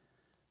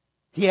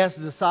 He has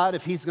to decide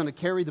if he's going to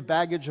carry the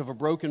baggage of a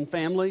broken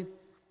family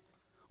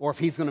or if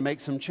he's going to make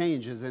some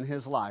changes in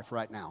his life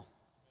right now.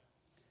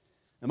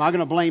 Am I going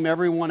to blame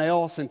everyone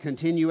else and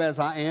continue as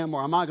I am,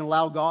 or am I going to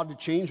allow God to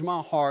change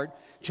my heart,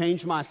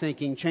 change my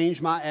thinking,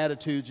 change my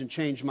attitudes, and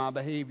change my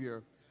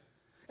behavior?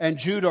 And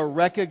Judah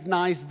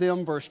recognized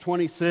them, verse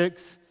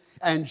 26,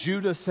 and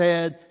Judah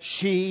said,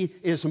 "She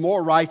is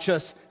more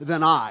righteous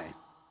than I."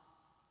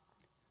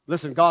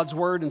 Listen, God's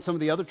Word and some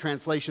of the other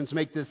translations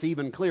make this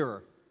even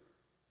clearer.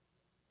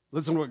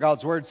 Listen to what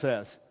God's Word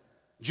says.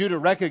 Judah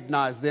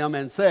recognized them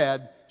and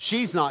said,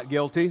 "She's not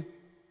guilty.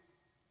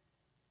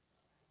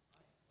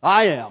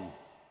 I am.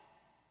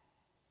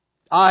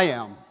 I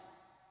am.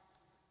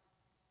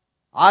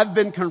 I've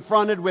been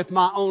confronted with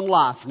my own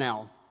life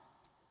now.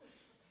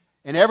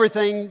 And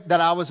everything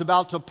that I was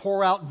about to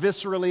pour out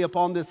viscerally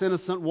upon this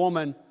innocent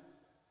woman,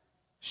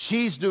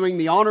 she's doing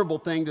the honorable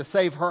thing to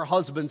save her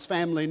husband's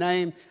family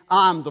name.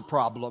 I'm the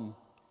problem.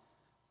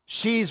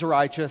 She's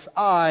righteous.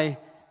 I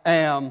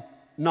am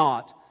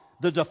not."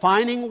 The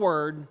defining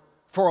word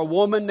for a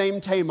woman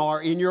named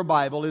Tamar in your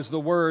Bible is the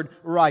word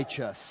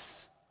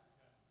righteous.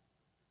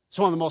 It's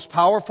one of the most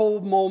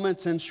powerful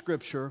moments in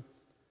Scripture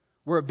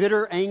where a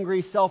bitter,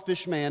 angry,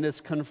 selfish man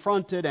is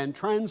confronted and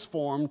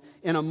transformed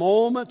in a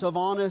moment of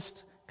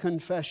honest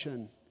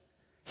confession.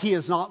 He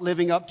is not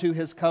living up to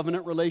his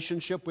covenant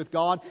relationship with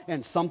God,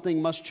 and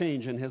something must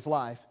change in his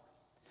life.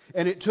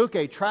 And it took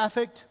a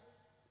trafficked,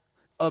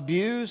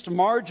 abused,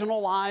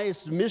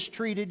 marginalized,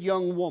 mistreated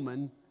young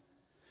woman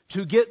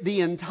to get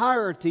the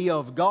entirety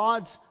of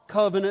God's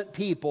covenant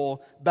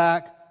people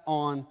back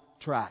on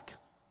track.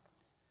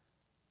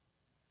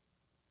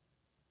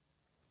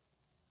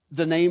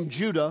 The name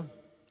Judah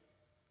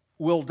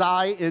will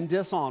die in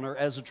dishonor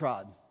as a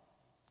tribe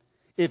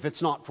if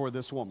it's not for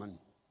this woman.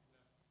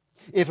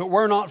 If it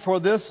were not for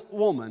this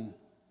woman,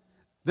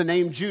 the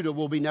name Judah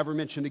will be never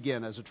mentioned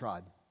again as a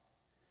tribe.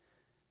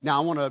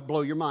 Now, I want to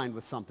blow your mind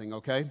with something,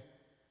 okay?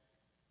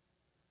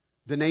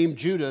 The name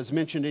Judah is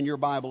mentioned in your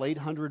Bible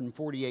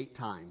 848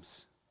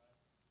 times.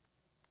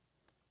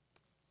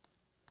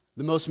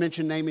 The most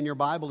mentioned name in your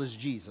Bible is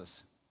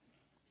Jesus,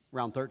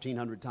 around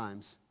 1,300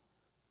 times.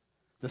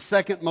 The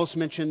second most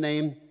mentioned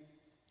name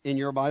in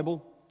your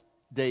Bible,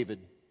 David.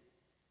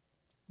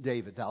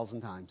 David,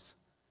 1,000 times.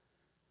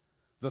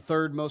 The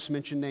third most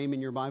mentioned name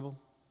in your Bible,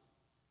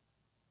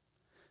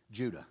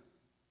 Judah.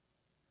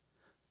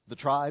 The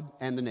tribe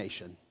and the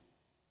nation.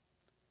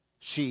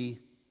 She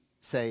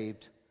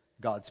saved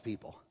God's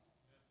people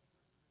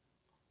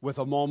with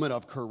a moment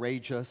of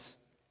courageous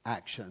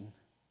action.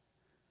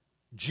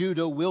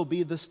 Judah will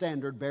be the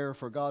standard bearer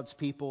for God's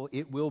people.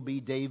 It will be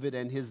David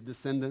and his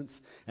descendants,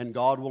 and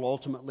God will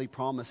ultimately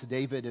promise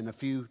David in a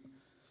few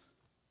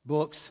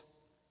books,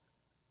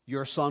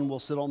 your son will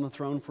sit on the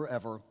throne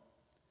forever,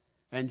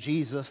 and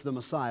Jesus the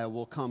Messiah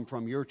will come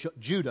from your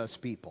Judah's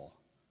people.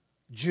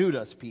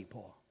 Judah's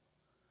people.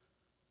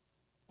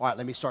 All right,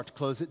 let me start to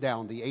close it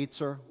down. The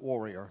Eitzer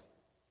warrior.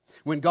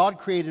 When God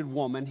created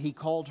woman, He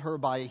called her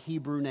by a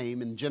Hebrew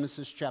name in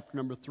Genesis chapter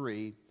number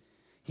 3.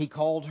 He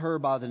called her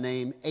by the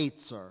name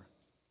Eitzer.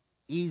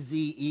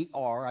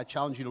 E-Z-E-R. I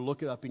challenge you to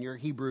look it up in your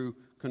Hebrew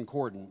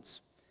concordance.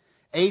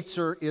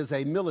 Eitzer is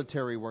a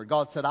military word.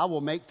 God said, "I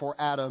will make for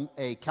Adam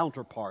a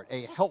counterpart,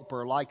 a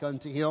helper like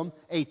unto him."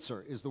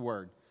 Eitzer is the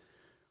word.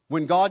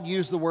 When God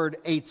used the word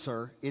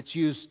Eitzer, it's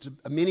used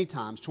many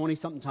times,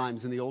 20-something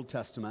times in the Old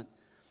Testament.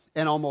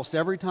 And almost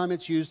every time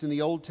it's used in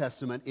the Old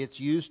Testament, it's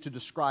used to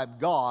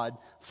describe God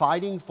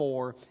fighting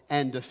for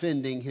and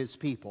defending His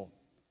people.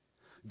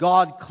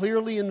 God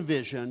clearly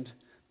envisioned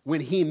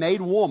when He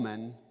made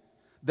woman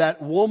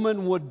that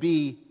women would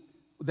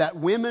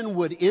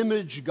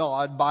image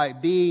God by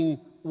being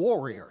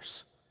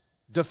warriors,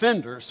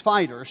 defenders,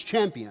 fighters,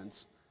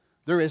 champions.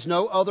 There is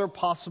no other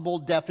possible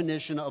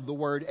definition of the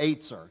word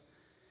Eitzer.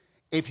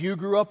 If you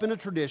grew up in a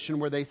tradition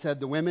where they said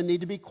the women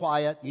need to be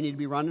quiet, you need to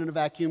be running a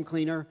vacuum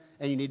cleaner,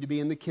 and you need to be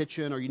in the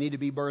kitchen, or you need to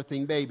be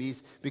birthing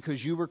babies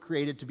because you were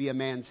created to be a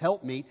man's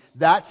helpmeet,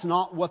 that's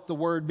not what the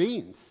word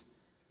means.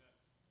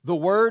 The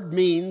word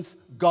means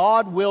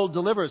God will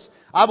deliver us.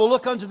 I will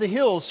look unto the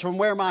hills from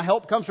where my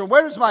help comes from.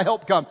 Where does my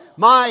help come?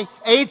 My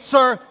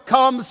Eitzer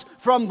comes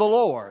from the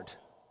Lord.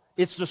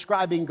 It's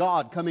describing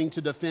God coming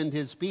to defend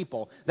His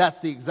people. That's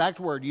the exact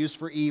word used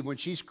for Eve when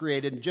she's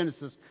created in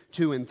Genesis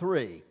 2 and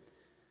 3.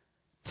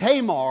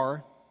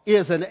 Tamar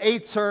is an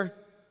Eitzer,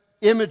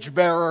 image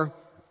bearer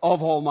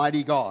of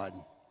Almighty God.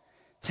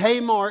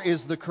 Tamar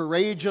is the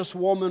courageous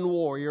woman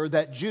warrior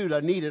that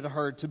Judah needed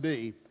her to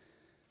be.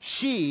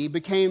 She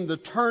became the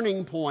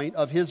turning point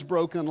of his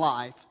broken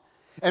life.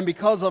 And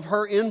because of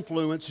her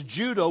influence,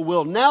 Judah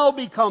will now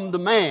become the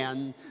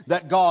man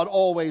that God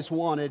always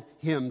wanted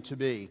him to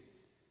be.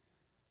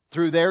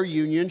 Through their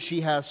union,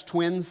 she has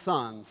twin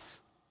sons,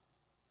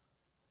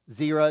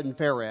 Zerah and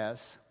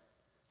Pharez,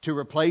 to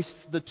replace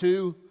the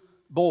two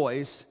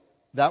boys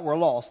that were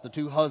lost, the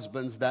two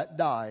husbands that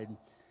died.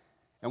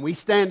 And we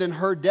stand in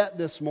her debt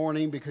this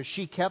morning because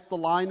she kept the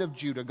line of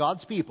Judah,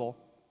 God's people,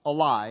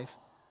 alive,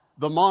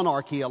 the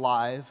monarchy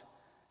alive,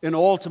 and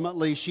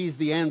ultimately she's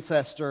the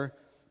ancestor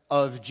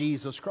of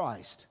Jesus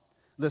Christ.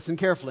 Listen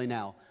carefully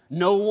now.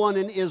 No one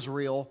in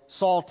Israel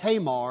saw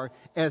Tamar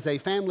as a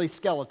family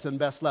skeleton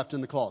best left in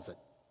the closet.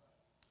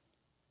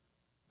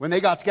 When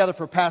they got together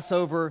for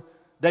Passover,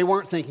 they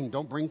weren't thinking,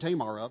 don't bring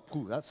Tamar up.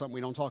 Ooh, that's something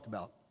we don't talk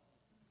about.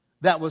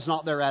 That was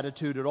not their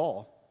attitude at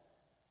all.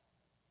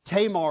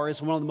 Tamar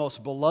is one of the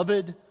most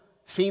beloved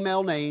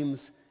female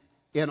names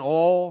in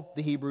all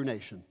the Hebrew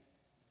nation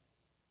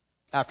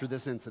after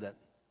this incident.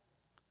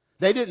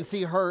 They didn't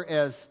see her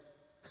as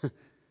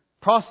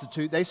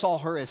prostitute. They saw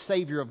her as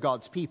savior of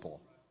God's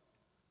people.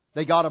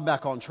 They got him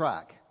back on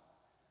track.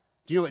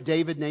 Do you know what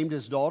David named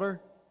his daughter?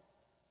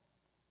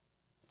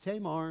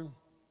 Tamar.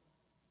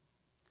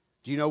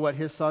 Do you know what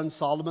his son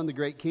Solomon, the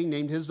great king,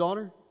 named his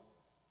daughter?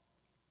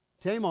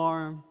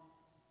 Tamar.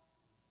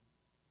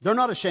 They're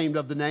not ashamed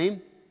of the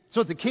name. It's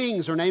what the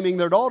kings are naming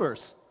their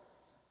daughters.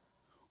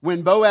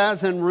 When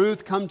Boaz and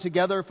Ruth come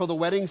together for the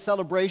wedding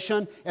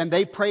celebration and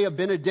they pray a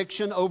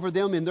benediction over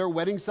them in their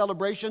wedding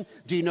celebration,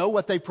 do you know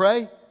what they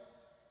pray?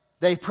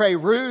 They pray,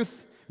 Ruth,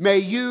 may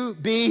you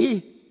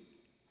be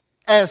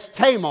as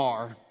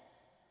Tamar,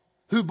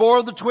 who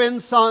bore the twin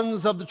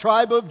sons of the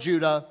tribe of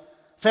Judah,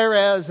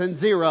 Pharez and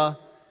Zerah.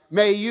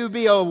 May you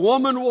be a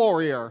woman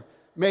warrior.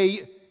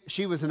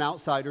 She was an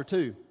outsider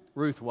too.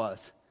 Ruth was.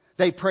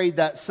 They prayed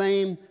that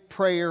same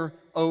prayer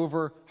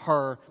over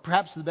her.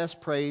 Perhaps the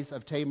best praise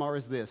of Tamar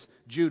is this.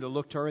 Judah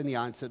looked her in the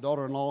eye and said,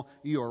 daughter-in-law,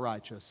 you are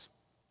righteous.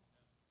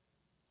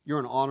 You're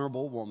an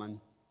honorable woman.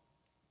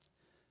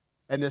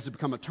 And this has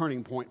become a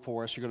turning point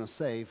for us. You're going to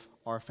save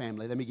our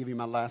family. Let me give you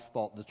my last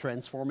thought. The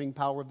transforming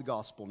power of the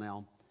gospel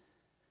now.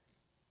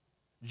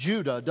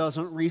 Judah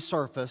doesn't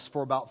resurface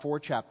for about 4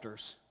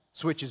 chapters.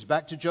 Switches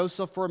back to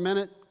Joseph for a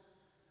minute.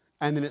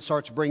 And then it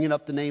starts bringing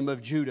up the name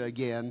of Judah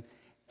again.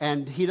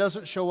 And he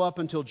doesn't show up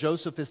until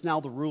Joseph is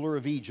now the ruler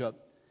of Egypt.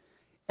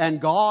 And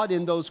God,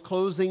 in those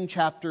closing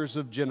chapters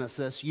of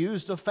Genesis,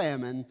 used a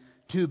famine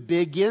to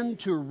begin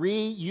to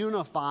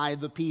reunify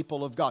the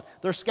people of God.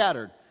 They're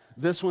scattered.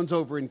 This one's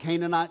over in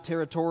Canaanite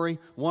territory.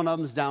 One of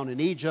them's down in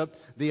Egypt.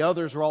 The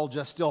others are all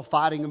just still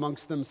fighting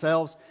amongst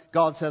themselves.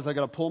 God says, I've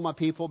got to pull my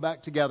people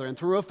back together. And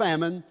through a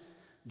famine,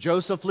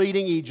 Joseph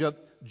leading Egypt,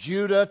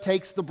 Judah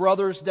takes the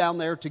brothers down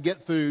there to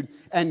get food.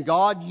 And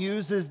God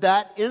uses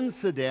that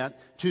incident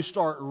to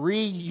start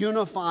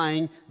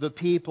reunifying the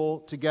people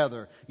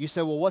together. You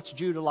say, well, what's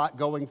Judah like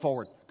going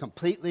forward?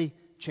 Completely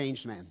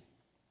changed man.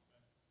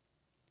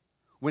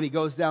 When he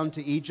goes down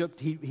to Egypt,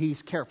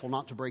 he's careful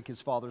not to break his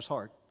father's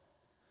heart.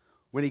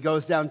 When he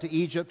goes down to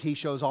Egypt, he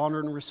shows honor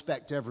and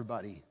respect to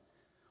everybody.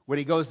 When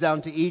he goes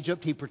down to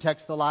Egypt, he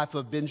protects the life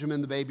of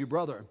Benjamin, the baby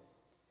brother.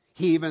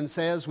 He even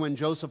says when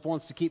Joseph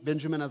wants to keep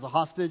Benjamin as a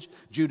hostage,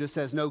 Judah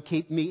says, no,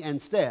 keep me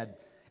instead.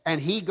 And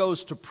he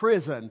goes to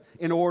prison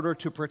in order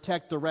to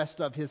protect the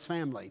rest of his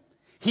family.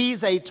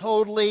 He's a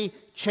totally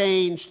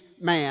changed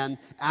man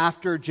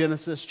after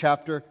Genesis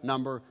chapter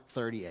number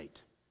 38.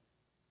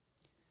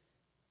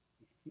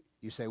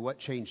 You say, what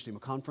changed him? A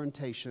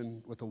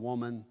confrontation with a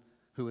woman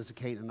who was a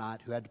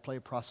Canaanite, who had to play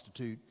a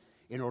prostitute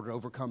in order to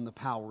overcome the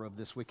power of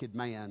this wicked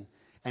man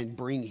and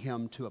bring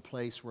him to a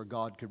place where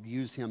God could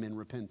use him in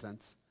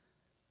repentance.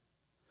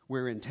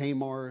 We're in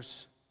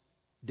Tamar's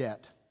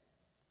debt.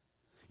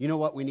 You know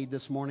what we need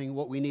this morning?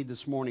 What we need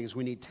this morning is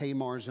we need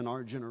Tamars in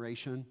our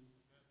generation.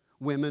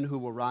 Women who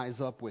will rise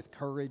up with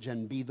courage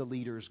and be the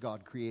leaders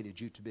God created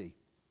you to be.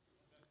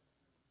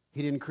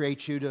 He didn't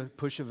create you to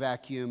push a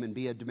vacuum and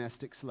be a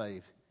domestic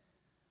slave.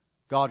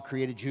 God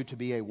created you to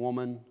be a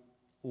woman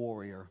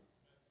warrior.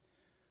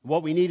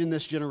 What we need in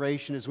this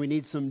generation is we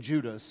need some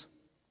Judahs.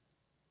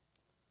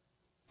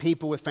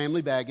 People with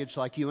family baggage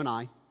like you and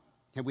I.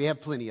 And we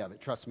have plenty of it.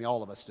 Trust me,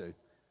 all of us do.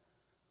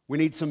 We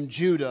need some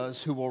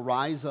Judahs who will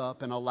rise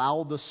up and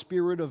allow the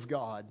Spirit of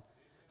God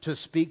to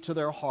speak to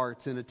their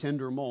hearts in a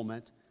tender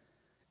moment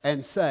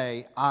and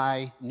say,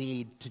 I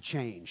need to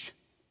change.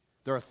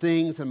 There are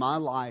things in my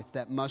life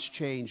that must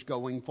change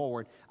going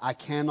forward. I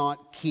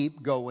cannot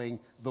keep going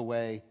the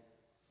way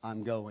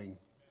I'm going.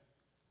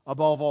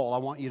 Above all, I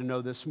want you to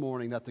know this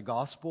morning that the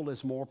gospel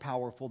is more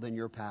powerful than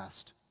your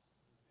past.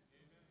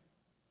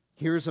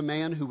 Here's a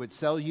man who would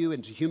sell you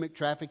into human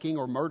trafficking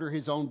or murder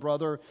his own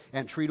brother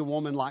and treat a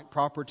woman like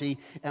property.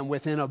 And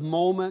within a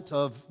moment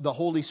of the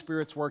Holy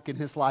Spirit's work in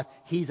his life,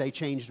 he's a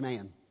changed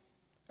man.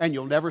 And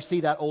you'll never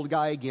see that old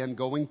guy again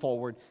going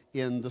forward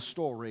in the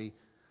story.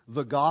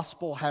 The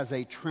gospel has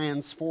a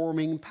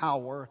transforming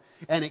power,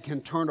 and it can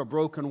turn a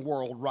broken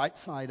world right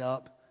side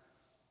up.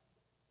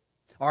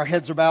 Our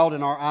heads are bowed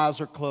and our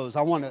eyes are closed.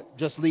 I want to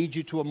just lead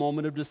you to a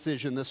moment of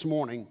decision this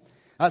morning.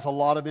 That's a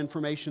lot of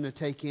information to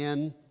take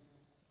in.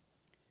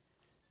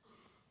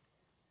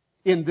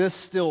 In this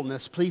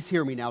stillness, please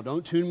hear me now,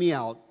 don't tune me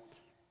out.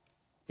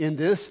 In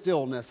this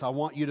stillness, I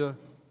want you to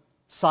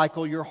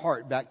cycle your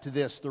heart back to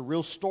this. The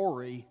real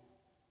story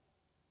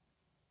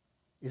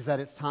is that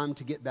it's time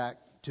to get back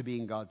to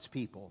being God's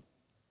people.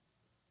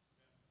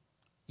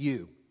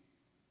 You.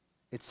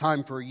 It's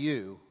time for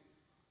you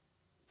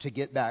to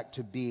get back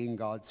to being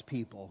God's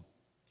people.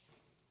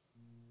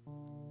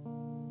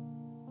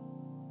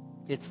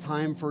 It's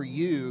time for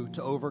you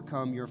to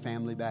overcome your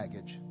family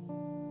baggage.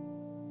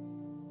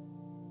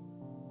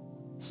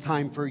 It's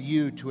time for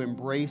you to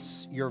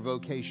embrace your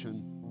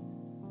vocation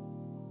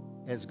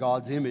as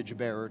God's image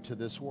bearer to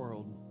this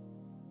world.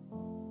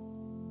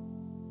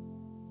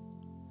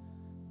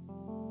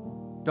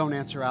 Don't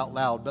answer out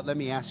loud, but let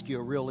me ask you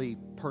a really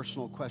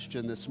personal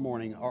question this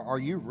morning. Are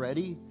you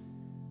ready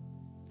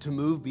to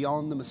move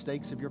beyond the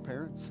mistakes of your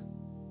parents?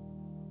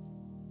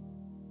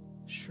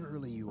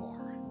 Surely you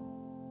are.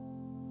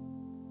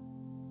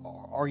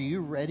 Are you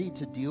ready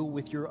to deal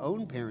with your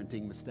own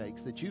parenting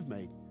mistakes that you've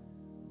made?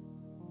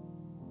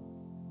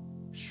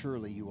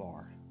 Surely you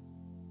are.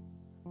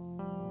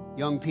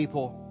 Young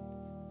people,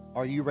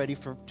 are you ready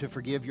to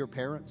forgive your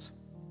parents?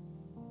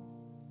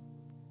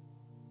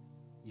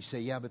 You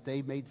say, yeah, but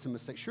they made some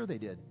mistakes. Sure they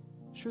did.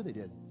 Sure they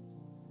did.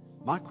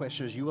 My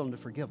question is, are you willing to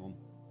forgive them?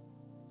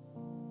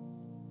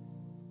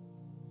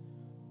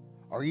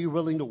 Are you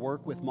willing to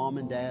work with mom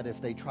and dad as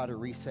they try to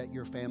reset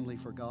your family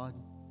for God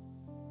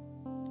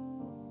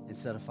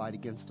instead of fight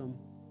against them?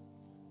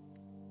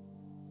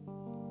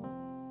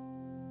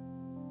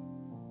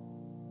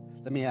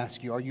 Let me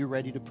ask you, are you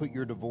ready to put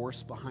your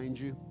divorce behind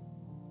you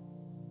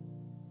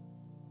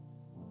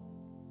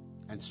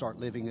and start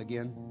living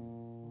again?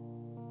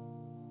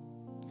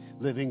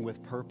 Living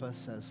with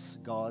purpose as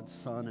God's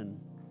son and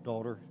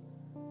daughter?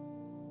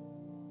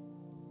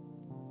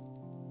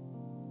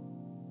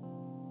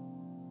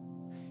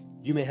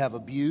 You may have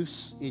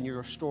abuse in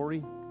your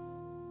story.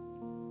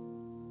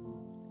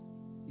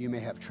 You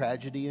may have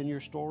tragedy in your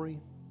story.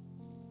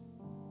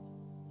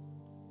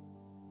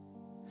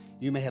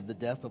 You may have the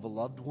death of a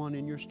loved one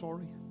in your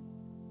story.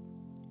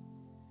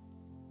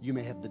 You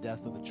may have the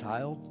death of a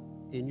child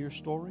in your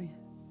story.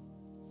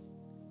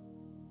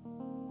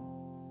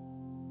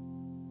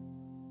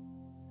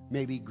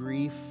 Maybe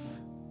grief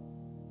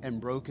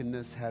and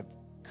brokenness have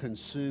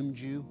consumed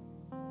you.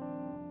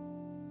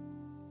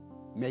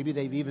 Maybe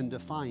they've even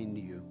defined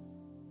you.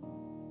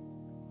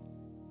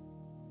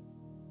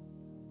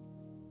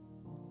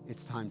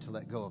 It's time to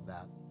let go of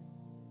that.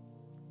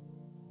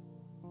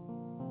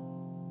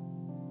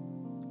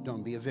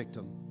 Don't be a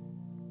victim.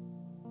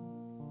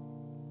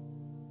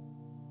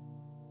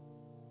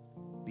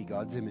 Be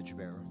God's image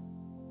bearer.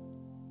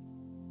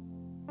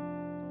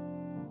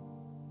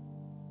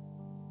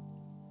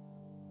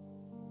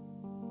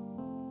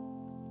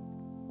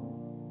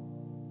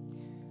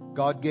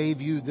 God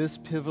gave you this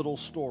pivotal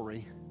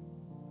story,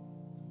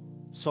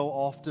 so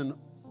often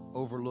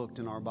overlooked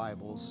in our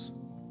Bibles.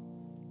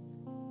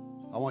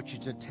 I want you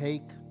to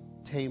take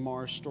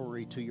Tamar's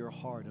story to your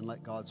heart and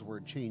let God's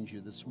word change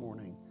you this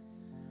morning.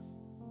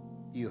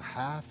 You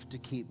have to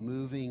keep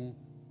moving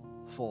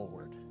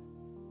forward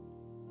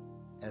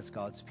as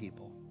God's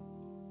people.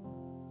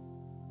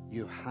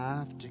 You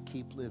have to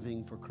keep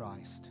living for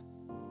Christ.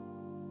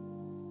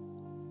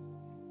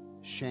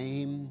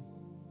 Shame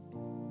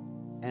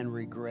and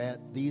regret,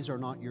 these are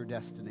not your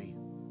destiny.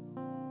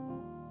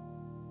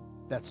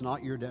 That's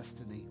not your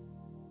destiny.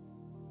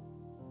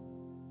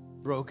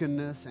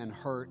 Brokenness and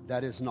hurt,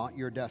 that is not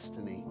your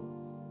destiny.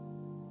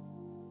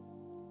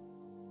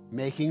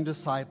 Making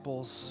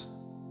disciples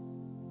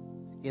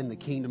in the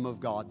kingdom of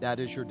God, that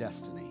is your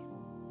destiny.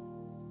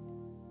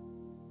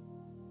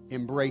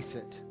 Embrace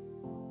it.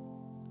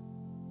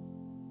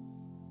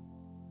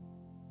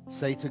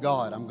 Say to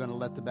God, I'm going to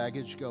let the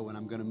baggage go and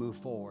I'm going to move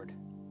forward.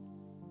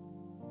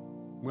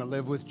 I'm going to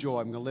live with joy.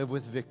 I'm going to live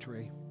with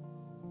victory.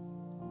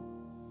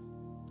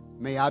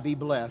 May I be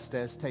blessed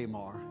as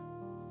Tamar.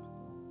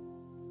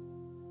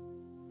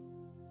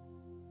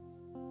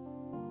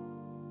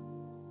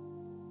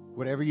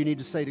 Whatever you need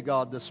to say to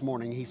God this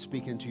morning, He's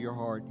speaking to your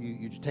heart.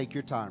 You take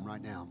your time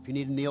right now. If you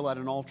need to kneel at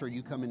an altar,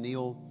 you come and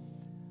kneel.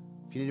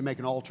 If you need to make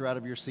an altar out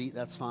of your seat,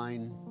 that's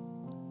fine.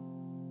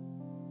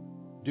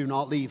 Do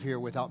not leave here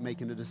without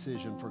making a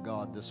decision for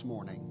God this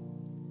morning.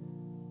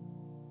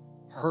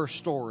 Her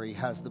story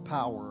has the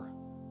power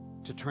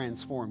to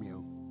transform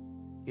you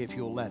if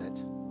you'll let it.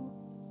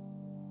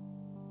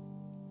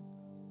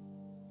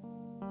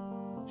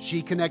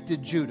 She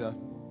connected Judah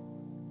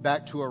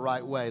back to a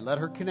right way. Let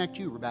her connect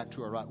you back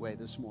to a right way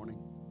this morning.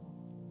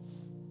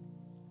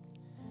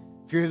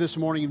 If you're here this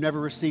morning, you've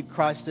never received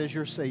Christ as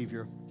your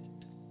Savior.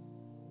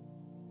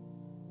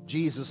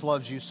 Jesus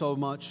loves you so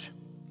much.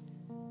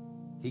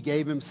 He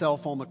gave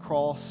Himself on the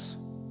cross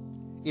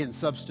in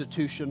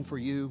substitution for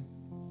you.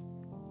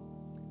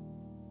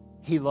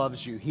 He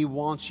loves you. He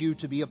wants you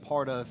to be a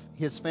part of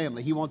His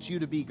family. He wants you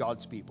to be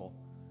God's people.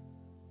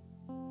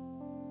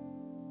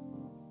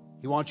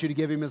 He wants you to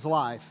give Him His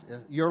life,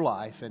 your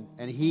life,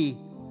 and He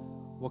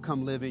will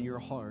come live in your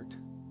heart.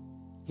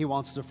 He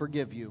wants to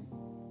forgive you.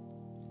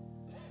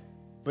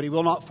 But He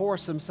will not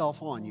force Himself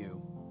on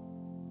you.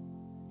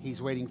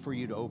 He's waiting for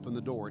you to open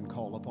the door and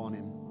call upon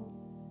Him.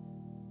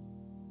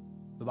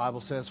 The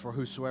Bible says, "For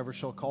whosoever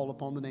shall call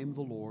upon the name of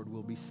the Lord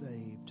will be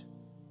saved."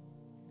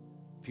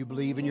 If you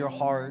believe in your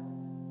heart,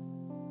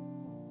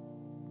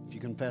 if you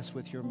confess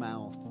with your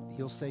mouth,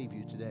 He'll save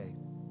you today.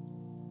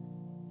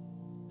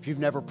 If you've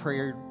never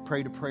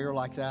prayed a prayer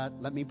like that,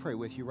 let me pray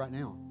with you right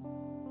now.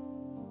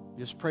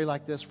 Just pray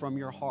like this from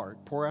your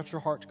heart. Pour out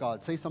your heart to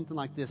God. Say something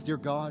like this: "Dear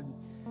God,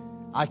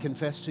 I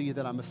confess to you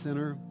that I'm a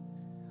sinner.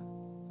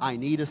 I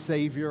need a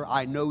Savior.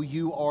 I know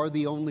you are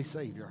the only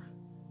Savior.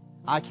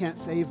 I can't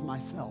save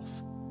myself.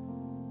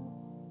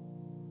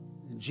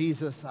 And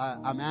Jesus,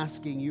 I'm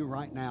asking you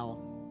right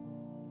now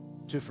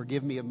to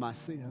forgive me of my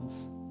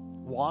sins.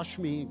 Wash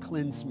me and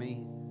cleanse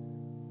me.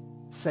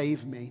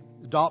 Save me.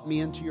 Adopt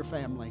me into your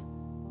family.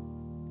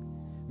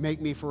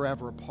 Make me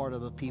forever a part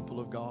of the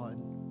people of God.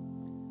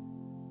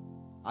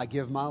 I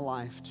give my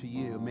life to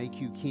you. Make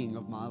you king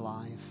of my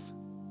life.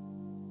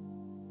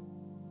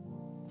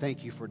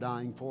 Thank you for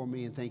dying for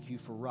me, and thank you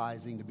for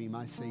rising to be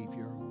my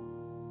Savior.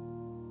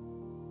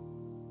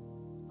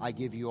 I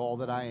give you all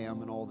that I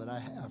am and all that I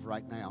have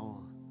right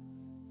now,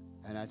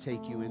 and I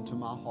take you into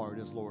my heart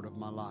as Lord of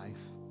my life.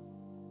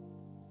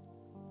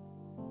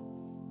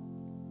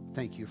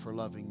 Thank you for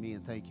loving me,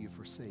 and thank you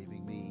for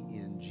saving me.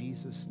 In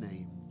Jesus'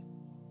 name,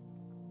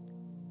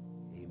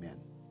 amen."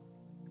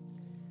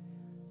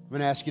 I'm going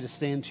to ask you to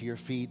stand to your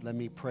feet. Let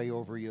me pray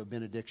over you a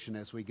benediction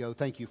as we go.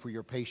 Thank you for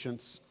your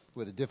patience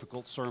with a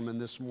difficult sermon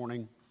this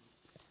morning.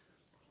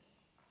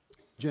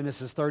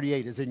 Genesis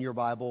 38 is in your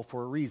Bible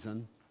for a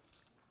reason.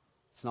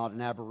 It's not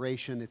an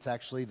aberration. It's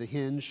actually the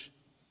hinge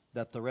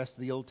that the rest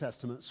of the Old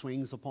Testament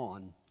swings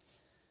upon.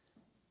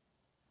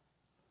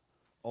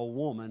 A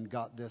woman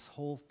got this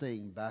whole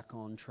thing back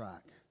on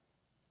track.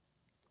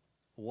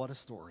 What a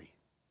story.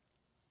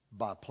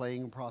 By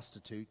playing a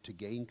prostitute to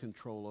gain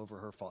control over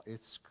her father.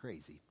 It's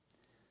crazy.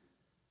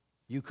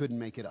 You couldn't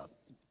make it up.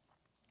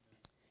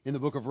 In the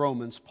book of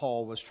Romans,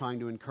 Paul was trying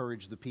to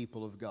encourage the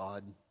people of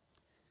God.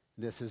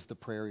 This is the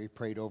prayer he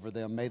prayed over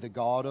them. "May the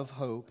God of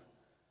hope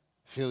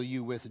fill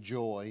you with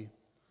joy,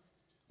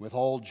 with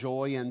all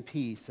joy and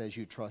peace as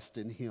you trust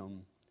in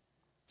Him,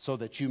 so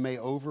that you may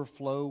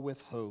overflow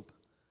with hope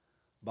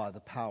by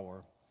the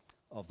power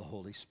of the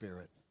Holy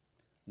Spirit."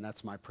 And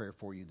that's my prayer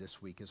for you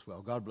this week as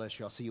well. God bless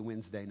you. I'll see you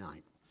Wednesday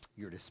night.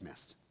 You're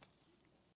dismissed.